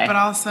it. Okay. But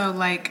also,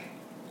 like,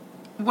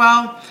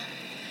 well,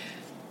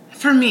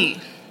 for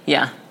me,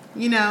 Yeah.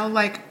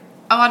 like,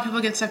 a lot of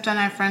people get stuff done.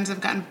 I have friends that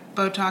have gotten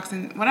Botox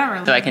and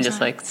whatever. So I can just,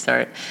 like,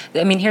 start...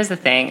 I mean, here's the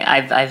thing.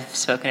 I've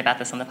spoken about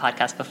this on the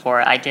podcast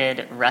before. I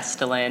did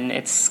Restylane.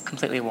 It's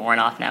completely worn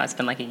off now. It's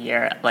been, like, a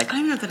year. Like, I don't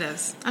even know what that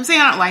is. I'm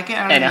saying I don't like it.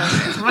 I don't know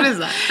what it is. What is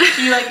that?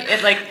 You like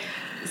it, like...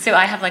 So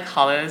I have, like,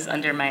 hollows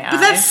under my eyes.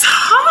 But that's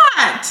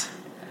hot!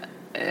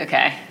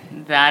 Okay.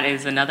 That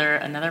is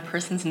another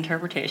person's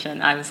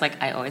interpretation. I was like,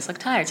 I always look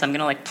tired, so I'm going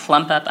to, like,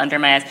 plump up under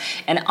my eyes.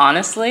 And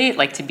honestly,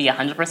 like, to be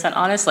 100%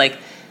 honest, like...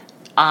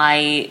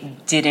 I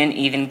didn't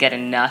even get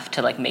enough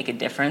to, like, make a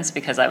difference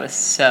because I was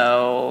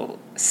so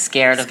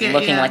scared of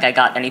looking like I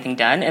got anything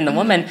done. And the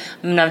woman,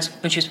 when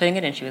she was putting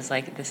it in, she was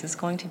like, this is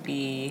going to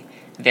be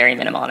very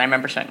minimal. And I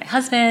remember showing my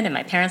husband and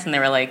my parents, and they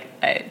were like,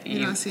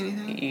 you don't see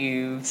anything?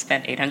 You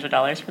spent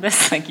 $800 for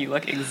this? Like, you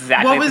look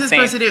exactly What was the it same.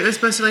 supposed to do? It was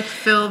supposed to, like,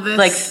 fill this...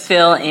 Like,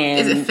 fill in...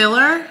 Is it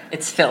filler?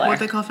 It's filler. What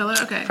they call filler?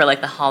 Okay. For,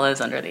 like, the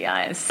hollows under the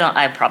eyes. So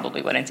I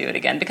probably wouldn't do it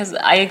again because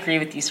I agree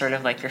with you sort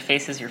of, like, your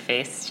face is your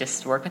face.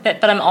 Just work with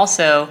it. But I'm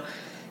also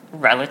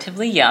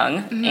relatively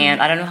young,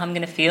 and I don't know how I'm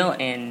going to feel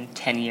in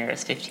 10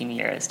 years, 15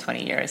 years,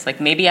 20 years.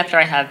 Like, maybe after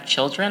I have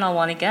children, I'll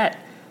want to get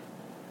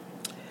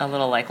a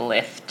little, like,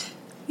 lift.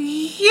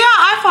 Yeah,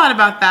 I thought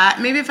about that.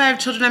 Maybe if I have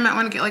children, I might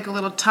want to get, like, a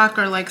little tuck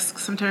or, like,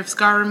 some type of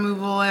scar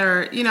removal.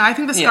 Or, I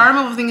think the scar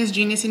removal thing is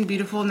genius and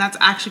beautiful, and that's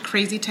actually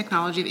crazy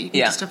technology that you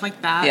can do stuff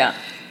like that. Yeah.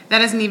 That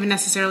doesn't even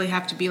necessarily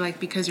have to be, like,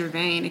 because you're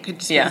vain. It could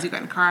just be because you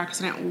got in a car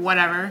accident,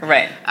 whatever.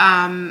 Right.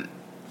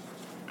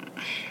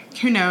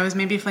 Who knows?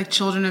 Maybe if, like,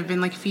 children have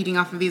been, like, feeding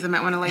off of these, I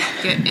might want to, like,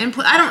 get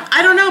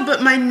I don't know,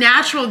 but my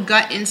natural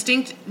gut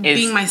instinct,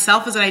 being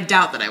myself, is that I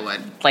doubt that I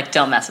would. Like,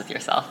 don't mess with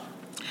yourself.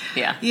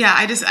 Yeah. Yeah,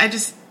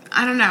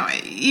 I don't know.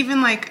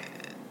 Even, like,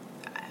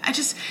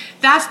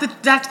 that's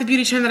the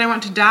beauty trend that I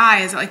want to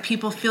die, is that, like,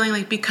 people feeling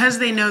like because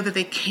they know that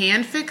they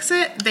can fix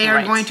it, they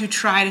are going to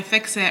try to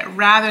fix it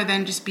rather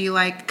than just be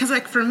like, because,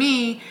 like, for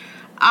me,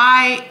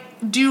 I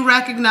do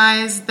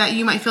recognize that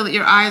you might feel that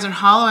your eyes are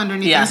hollow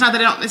underneath. Yeah. It's not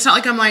that it's not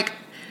like I'm like,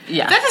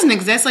 that doesn't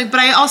exist. Like,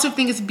 but I also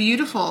think it's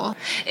beautiful.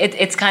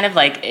 It's kind of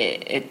like,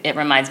 it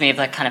reminds me of,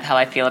 like, kind of how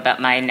I feel about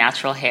my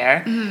natural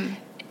hair. Mm-hmm.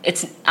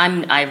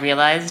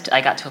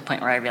 I got to a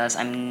point where I realized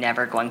I'm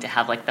never going to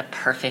have, like, the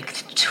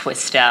perfect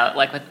twist out.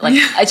 Like, with, like,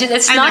 I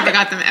never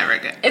got them ever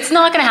good. It's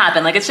not going to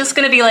happen. Like, it's just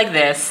going to be like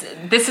this.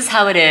 This is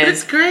how it is. But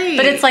it's great.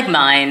 But it's like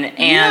mine.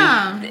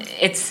 And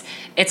it's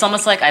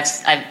almost like I've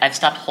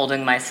stopped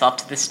holding myself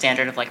to the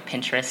standard of, like,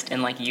 Pinterest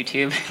and, like,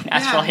 YouTube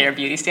natural hair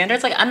beauty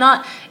standards. Like,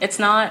 it's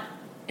not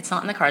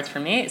in the cards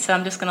for me. So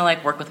I'm just going to,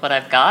 like, work with what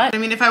I've got. I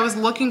mean, if I was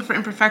looking for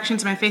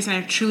imperfections in my face and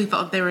I truly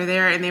felt they were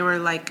there and they were,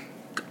 like,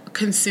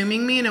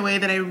 consuming me in a way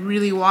that I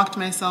really walked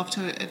myself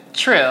to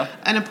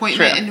an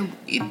appointment.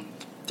 And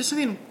there's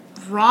something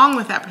wrong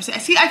with that person. I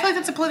feel like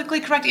that's a politically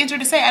correct answer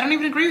to say. I don't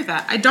even agree with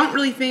that. I don't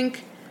really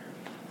think.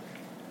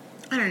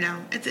 I don't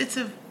know. It's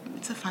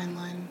a fine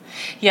line.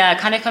 Yeah, it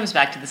kind of comes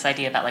back to this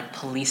idea about like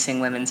policing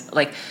women's,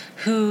 like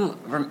who,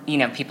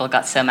 people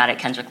got so mad at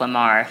Kendrick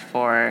Lamar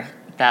for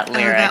that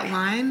lyric. That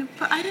line,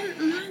 but I didn't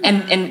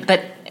mind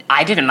but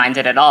I didn't mind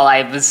it at all.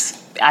 I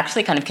was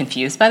actually kind of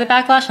confused by the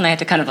backlash, and I had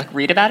to kind of like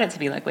read about it to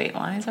be like, wait,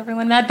 why is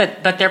everyone mad?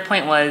 But their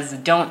point was,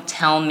 don't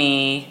tell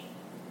me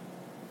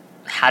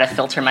how to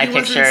filter my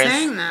pictures. Wasn't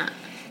saying that.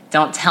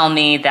 Don't tell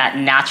me that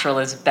natural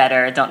is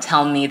better. Don't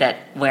tell me that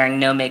wearing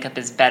no makeup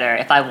is better.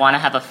 If I want to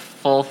have a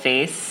full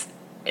face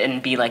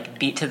and be like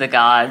beat to the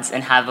gods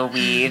and have a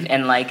weave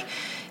and like,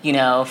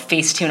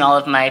 Facetune all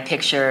of my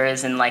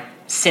pictures and like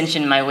cinch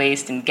in my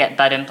waist and get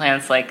butt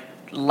implants, like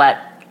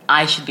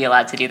I should be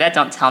allowed to do that.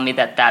 Don't tell me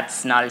that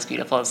that's not as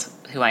beautiful as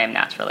who I am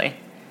naturally.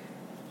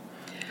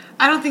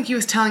 I don't think he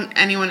was telling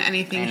anyone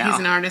anything. He's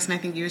an artist, and I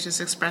think he was just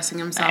expressing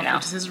himself,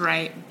 which is his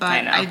right.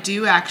 But I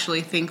do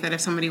actually think that if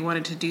somebody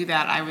wanted to do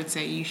that, I would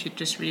say you should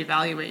just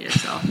reevaluate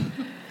yourself.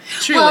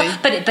 Truly. Well,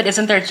 but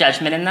isn't there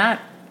judgment in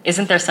that?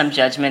 Isn't there some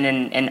judgment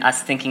in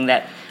us thinking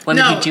that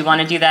women who do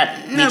want to do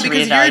that need to reevaluate? No,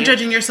 because you're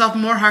judging yourself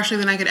more harshly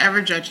than I could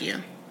ever judge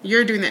you.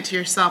 You're doing that to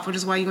yourself, which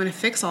is why you want to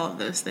fix all of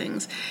those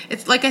things.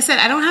 It's like I said,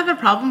 I don't have a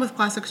problem with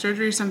plastic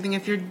surgery or something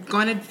if you're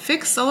going to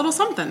fix a little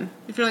something.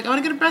 If you're like, I want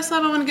to get a breast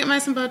lab, I want to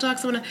get some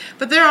Botox,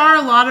 But there are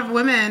a lot of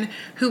women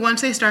who,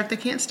 once they start, they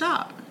can't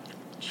stop.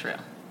 True.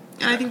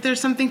 And I think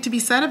there's something to be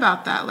said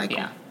about that. Like,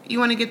 you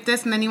want to get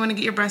this, and then you want to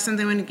get your breasts, and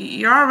then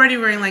you're already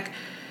wearing, like,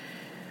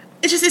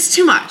 it's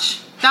too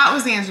much. That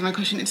was the answer to my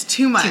question. It's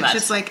too much.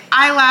 It's like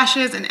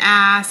eyelashes and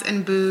ass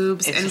and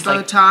boobs and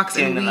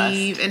Botox and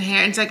weave and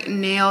hair. It's like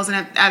nails.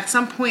 And at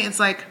some point, it's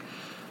like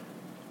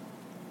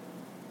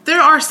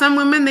there are some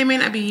women, they may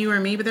not be you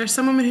or me, but there's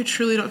some women who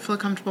truly don't feel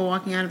comfortable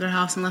walking out of their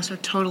house unless they're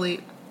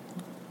totally,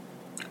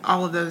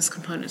 all of those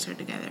components are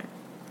together.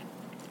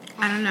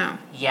 I don't know.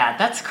 Yeah,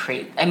 that's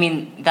crazy. I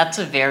mean, that's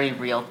a very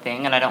real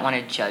thing, and I don't want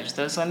to judge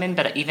those women,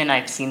 but even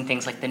I've seen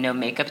things like the no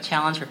makeup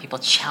challenge where people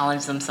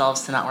challenge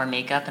themselves to not wear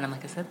makeup, and I'm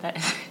like, is it that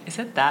hard? Is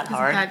it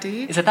that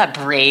deep? Is it that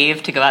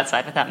brave to go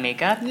outside without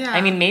makeup? Yeah.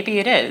 I mean, maybe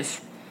it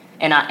is.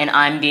 And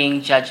I'm being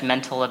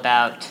judgmental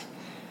about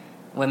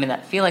women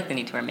that feel like they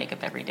need to wear makeup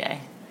every day.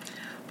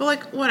 But,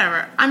 like,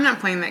 whatever. I'm not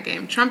playing that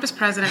game. Trump is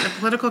president. The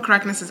political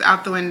correctness is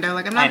out the window.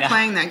 Like, I'm not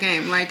playing that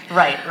game. Like,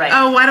 right.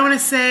 Oh, I don't want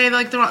to say,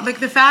 like,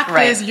 the fact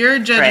is you're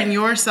judging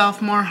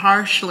yourself more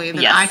harshly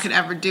than I could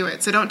ever do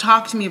it. So don't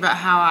talk to me about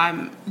how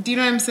I'm... Do you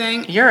know what I'm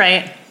saying? You're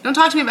right. Don't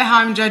talk to me about how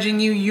I'm judging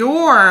you.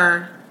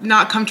 You're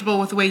not comfortable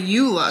with the way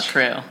you look.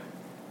 True.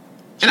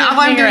 And all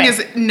I'm doing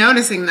is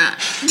noticing that.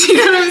 Do you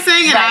know what I'm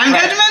saying? And I'm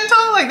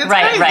judgmental? Like,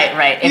 that's crazy.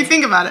 Right. You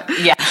think about it.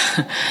 Yeah.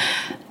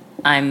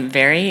 I'm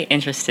very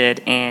interested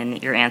in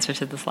your answer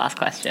to this last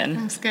question.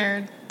 I'm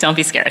scared. Don't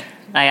be scared.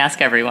 I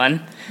ask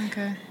everyone.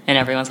 Okay. And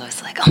everyone's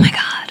always like, oh my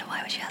God,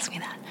 why would you ask me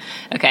that?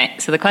 Okay,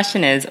 so the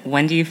question is,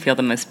 when do you feel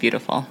the most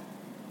beautiful?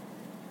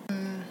 I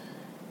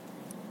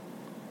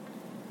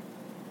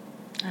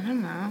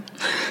don't know.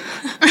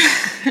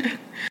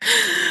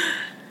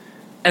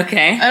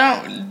 Okay. I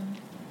don't...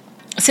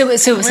 So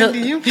when do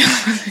you feel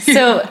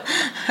so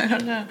I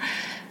don't know.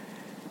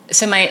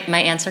 So my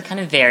answer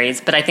kind of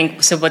varies, but I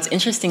think, so what's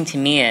interesting to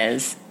me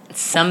is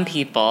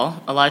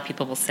a lot of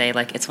people will say,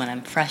 like, it's when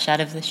I'm fresh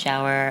out of the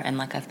shower and,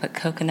 like, I've put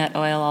coconut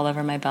oil all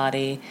over my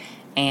body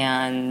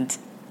and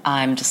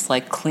I'm just,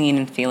 like, clean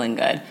and feeling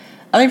good.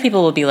 Other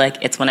people will be like,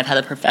 it's when I've had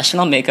a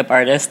professional makeup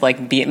artist,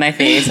 like, beat my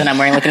face and I'm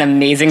wearing, like, an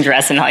amazing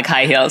dress and, like,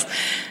 high heels.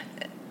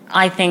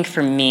 I think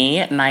for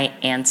me, my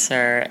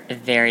answer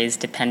varies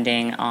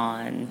depending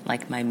on,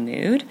 like, my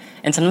mood.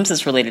 And sometimes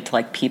it's related to,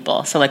 like,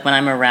 people. So, like, when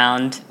I'm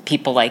around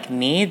people like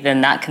me,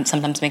 then that can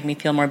sometimes make me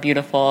feel more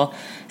beautiful.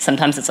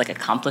 Sometimes it's, like,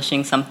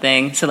 accomplishing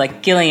something. So,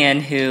 like,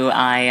 Gillian, who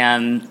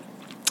I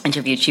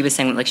interviewed, she was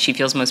saying that, like, she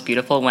feels most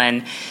beautiful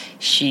when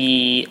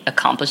she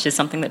accomplishes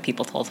something that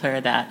people told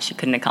her that she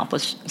couldn't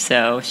accomplish.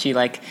 So she,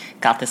 like,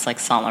 got this, like,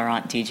 Saint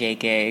Laurent DJ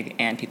gig,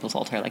 and people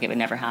told her, like, it would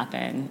never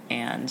happen,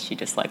 and she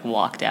just, like,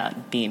 walked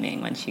out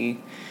beaming when she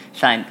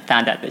found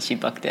out that she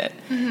booked it.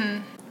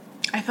 Mm-hmm.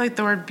 I feel like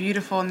the word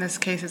beautiful in this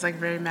case is, like,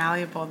 very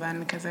malleable then,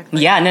 because I feel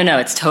like... Yeah, no,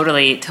 it's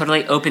totally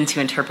open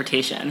to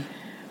interpretation.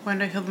 When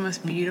do I feel the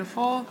most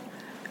beautiful?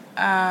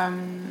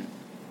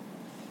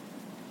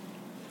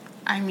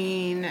 I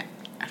mean,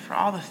 for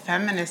all the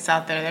feminists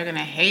out there, they're going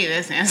to hate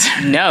this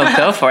answer. No,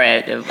 go for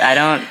it.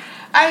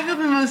 I feel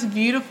the most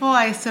beautiful,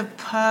 I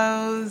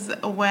suppose,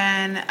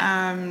 when,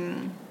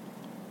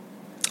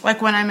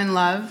 like, when I'm in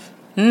love.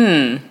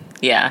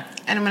 Yeah.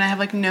 And when I have,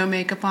 like, no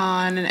makeup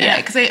on. And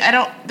because I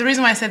don't, the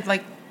reason why I said,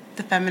 like,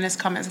 the feminist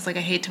comments is, like,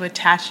 I hate to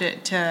attach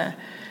it to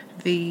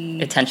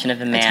the... Attention of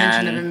a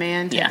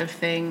man type of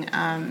thing.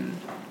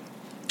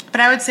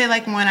 But I would say,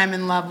 like, when I'm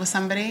in love with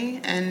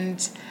somebody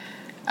and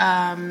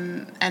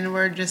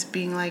we're just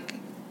being, like,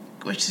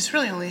 which is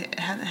really only, it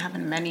hasn't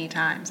happened many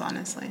times,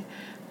 honestly,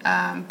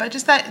 But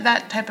just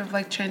that type of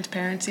like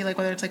transparency, like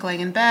whether it's like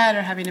laying in bed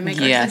or having to make,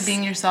 or just like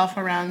being yourself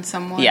around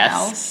someone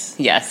else.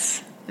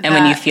 Yes. And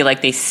when you feel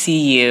like they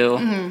see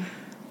you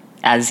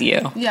as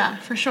you. Yeah,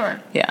 for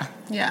sure. Yeah.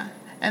 Yeah.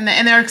 And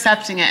they're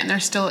accepting it, and they're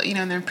still, you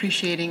know, and they're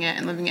appreciating it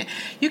and living it.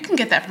 You can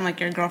get that from like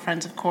your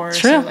girlfriends, of course,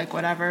 True. or like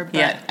whatever.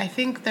 But I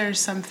think there's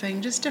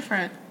something just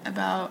different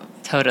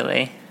about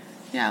Totally.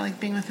 Yeah, like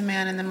being with a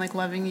man and them like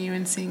loving you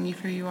and seeing you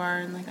for who you are,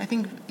 and like I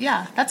think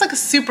that's like a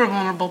super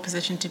vulnerable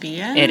position to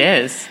be in. It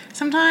is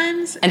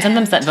sometimes, and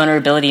sometimes that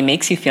vulnerability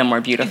makes you feel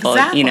more beautiful.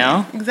 Exactly, you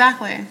know,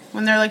 exactly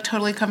when they're like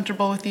totally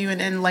comfortable with you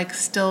and like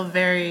still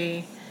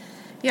very,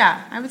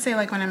 I would say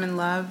like when I'm in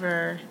love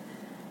or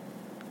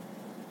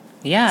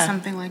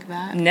something like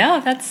that.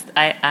 No, that's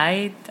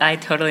I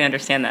totally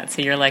understand that.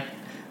 So you're like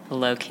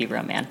low key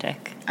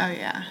romantic. Oh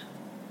yeah,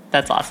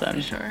 that's awesome.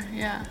 For sure,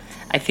 yeah.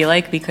 I feel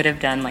like we could have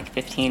done like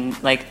 15,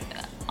 like,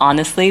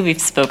 honestly, we've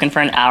spoken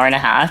for an hour and a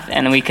half,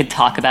 and we could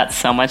talk about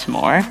so much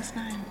more. It's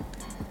 9.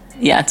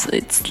 Yeah,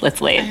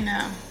 it's late. I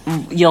know.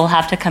 You'll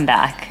have to come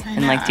back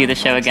and, like, do the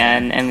show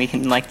again, and we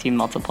can, like, do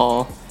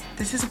multiple.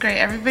 This is great.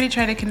 Everybody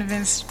try to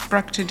convince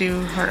Brooke to do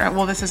her,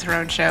 well, this is her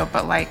own show,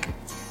 but, like,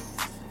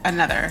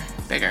 another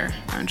bigger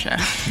own show.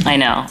 I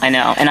know.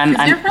 And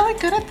you're really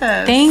good at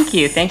this. Thank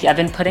you. I've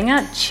been putting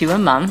out 2 a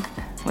month,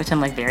 which I'm,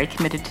 like, very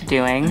committed to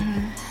doing.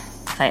 Mm-hmm.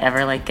 If I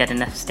ever like get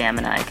enough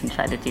stamina, I can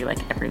try to do like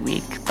every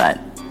week, but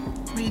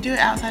you do it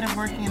outside of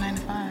working a 9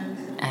 to 5.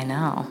 I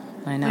know.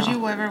 Would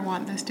you ever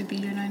want this to be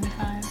your 9 to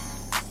 5?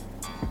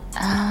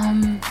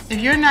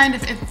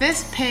 If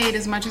this paid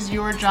as much as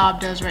your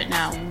job does right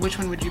now, which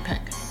one would you pick?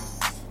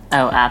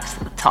 Oh,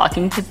 absolutely.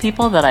 Talking to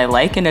people that I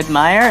like and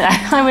admire,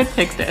 I would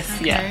pick this.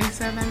 Okay, yeah.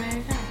 So then there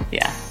you go.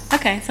 Yeah.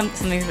 Okay,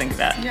 something to think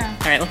about. Yeah.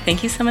 All right. Well,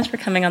 thank you so much for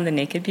coming on the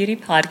Naked Beauty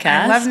podcast.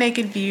 I love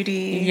Naked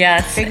Beauty.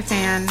 Yes. Big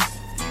fan.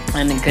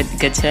 And good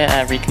to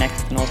reconnect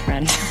with an old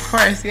friend. Of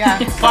course, yeah.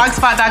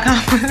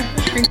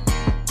 Blogspot.com.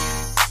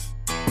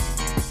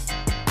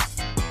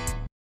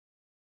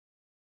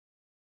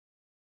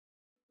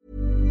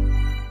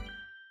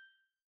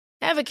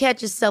 Ever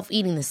catch yourself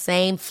eating the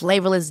same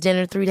flavorless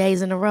dinner 3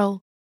 days in a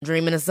row?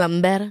 Dreaming of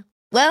something better?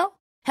 Well,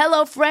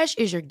 HelloFresh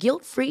is your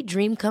guilt-free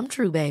dream come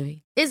true,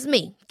 baby. It's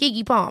me,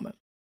 Keke Palmer.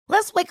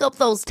 Let's wake up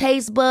those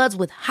taste buds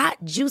with hot,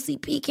 juicy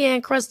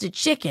pecan-crusted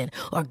chicken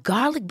or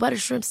garlic butter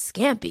shrimp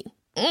scampi.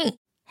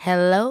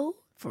 Hello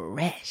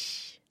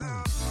Fresh.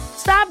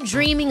 Stop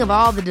dreaming of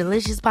all the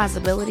delicious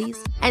possibilities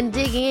and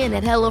dig in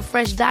at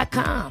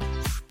HelloFresh.com.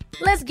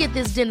 Let's get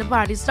this dinner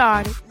party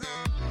started.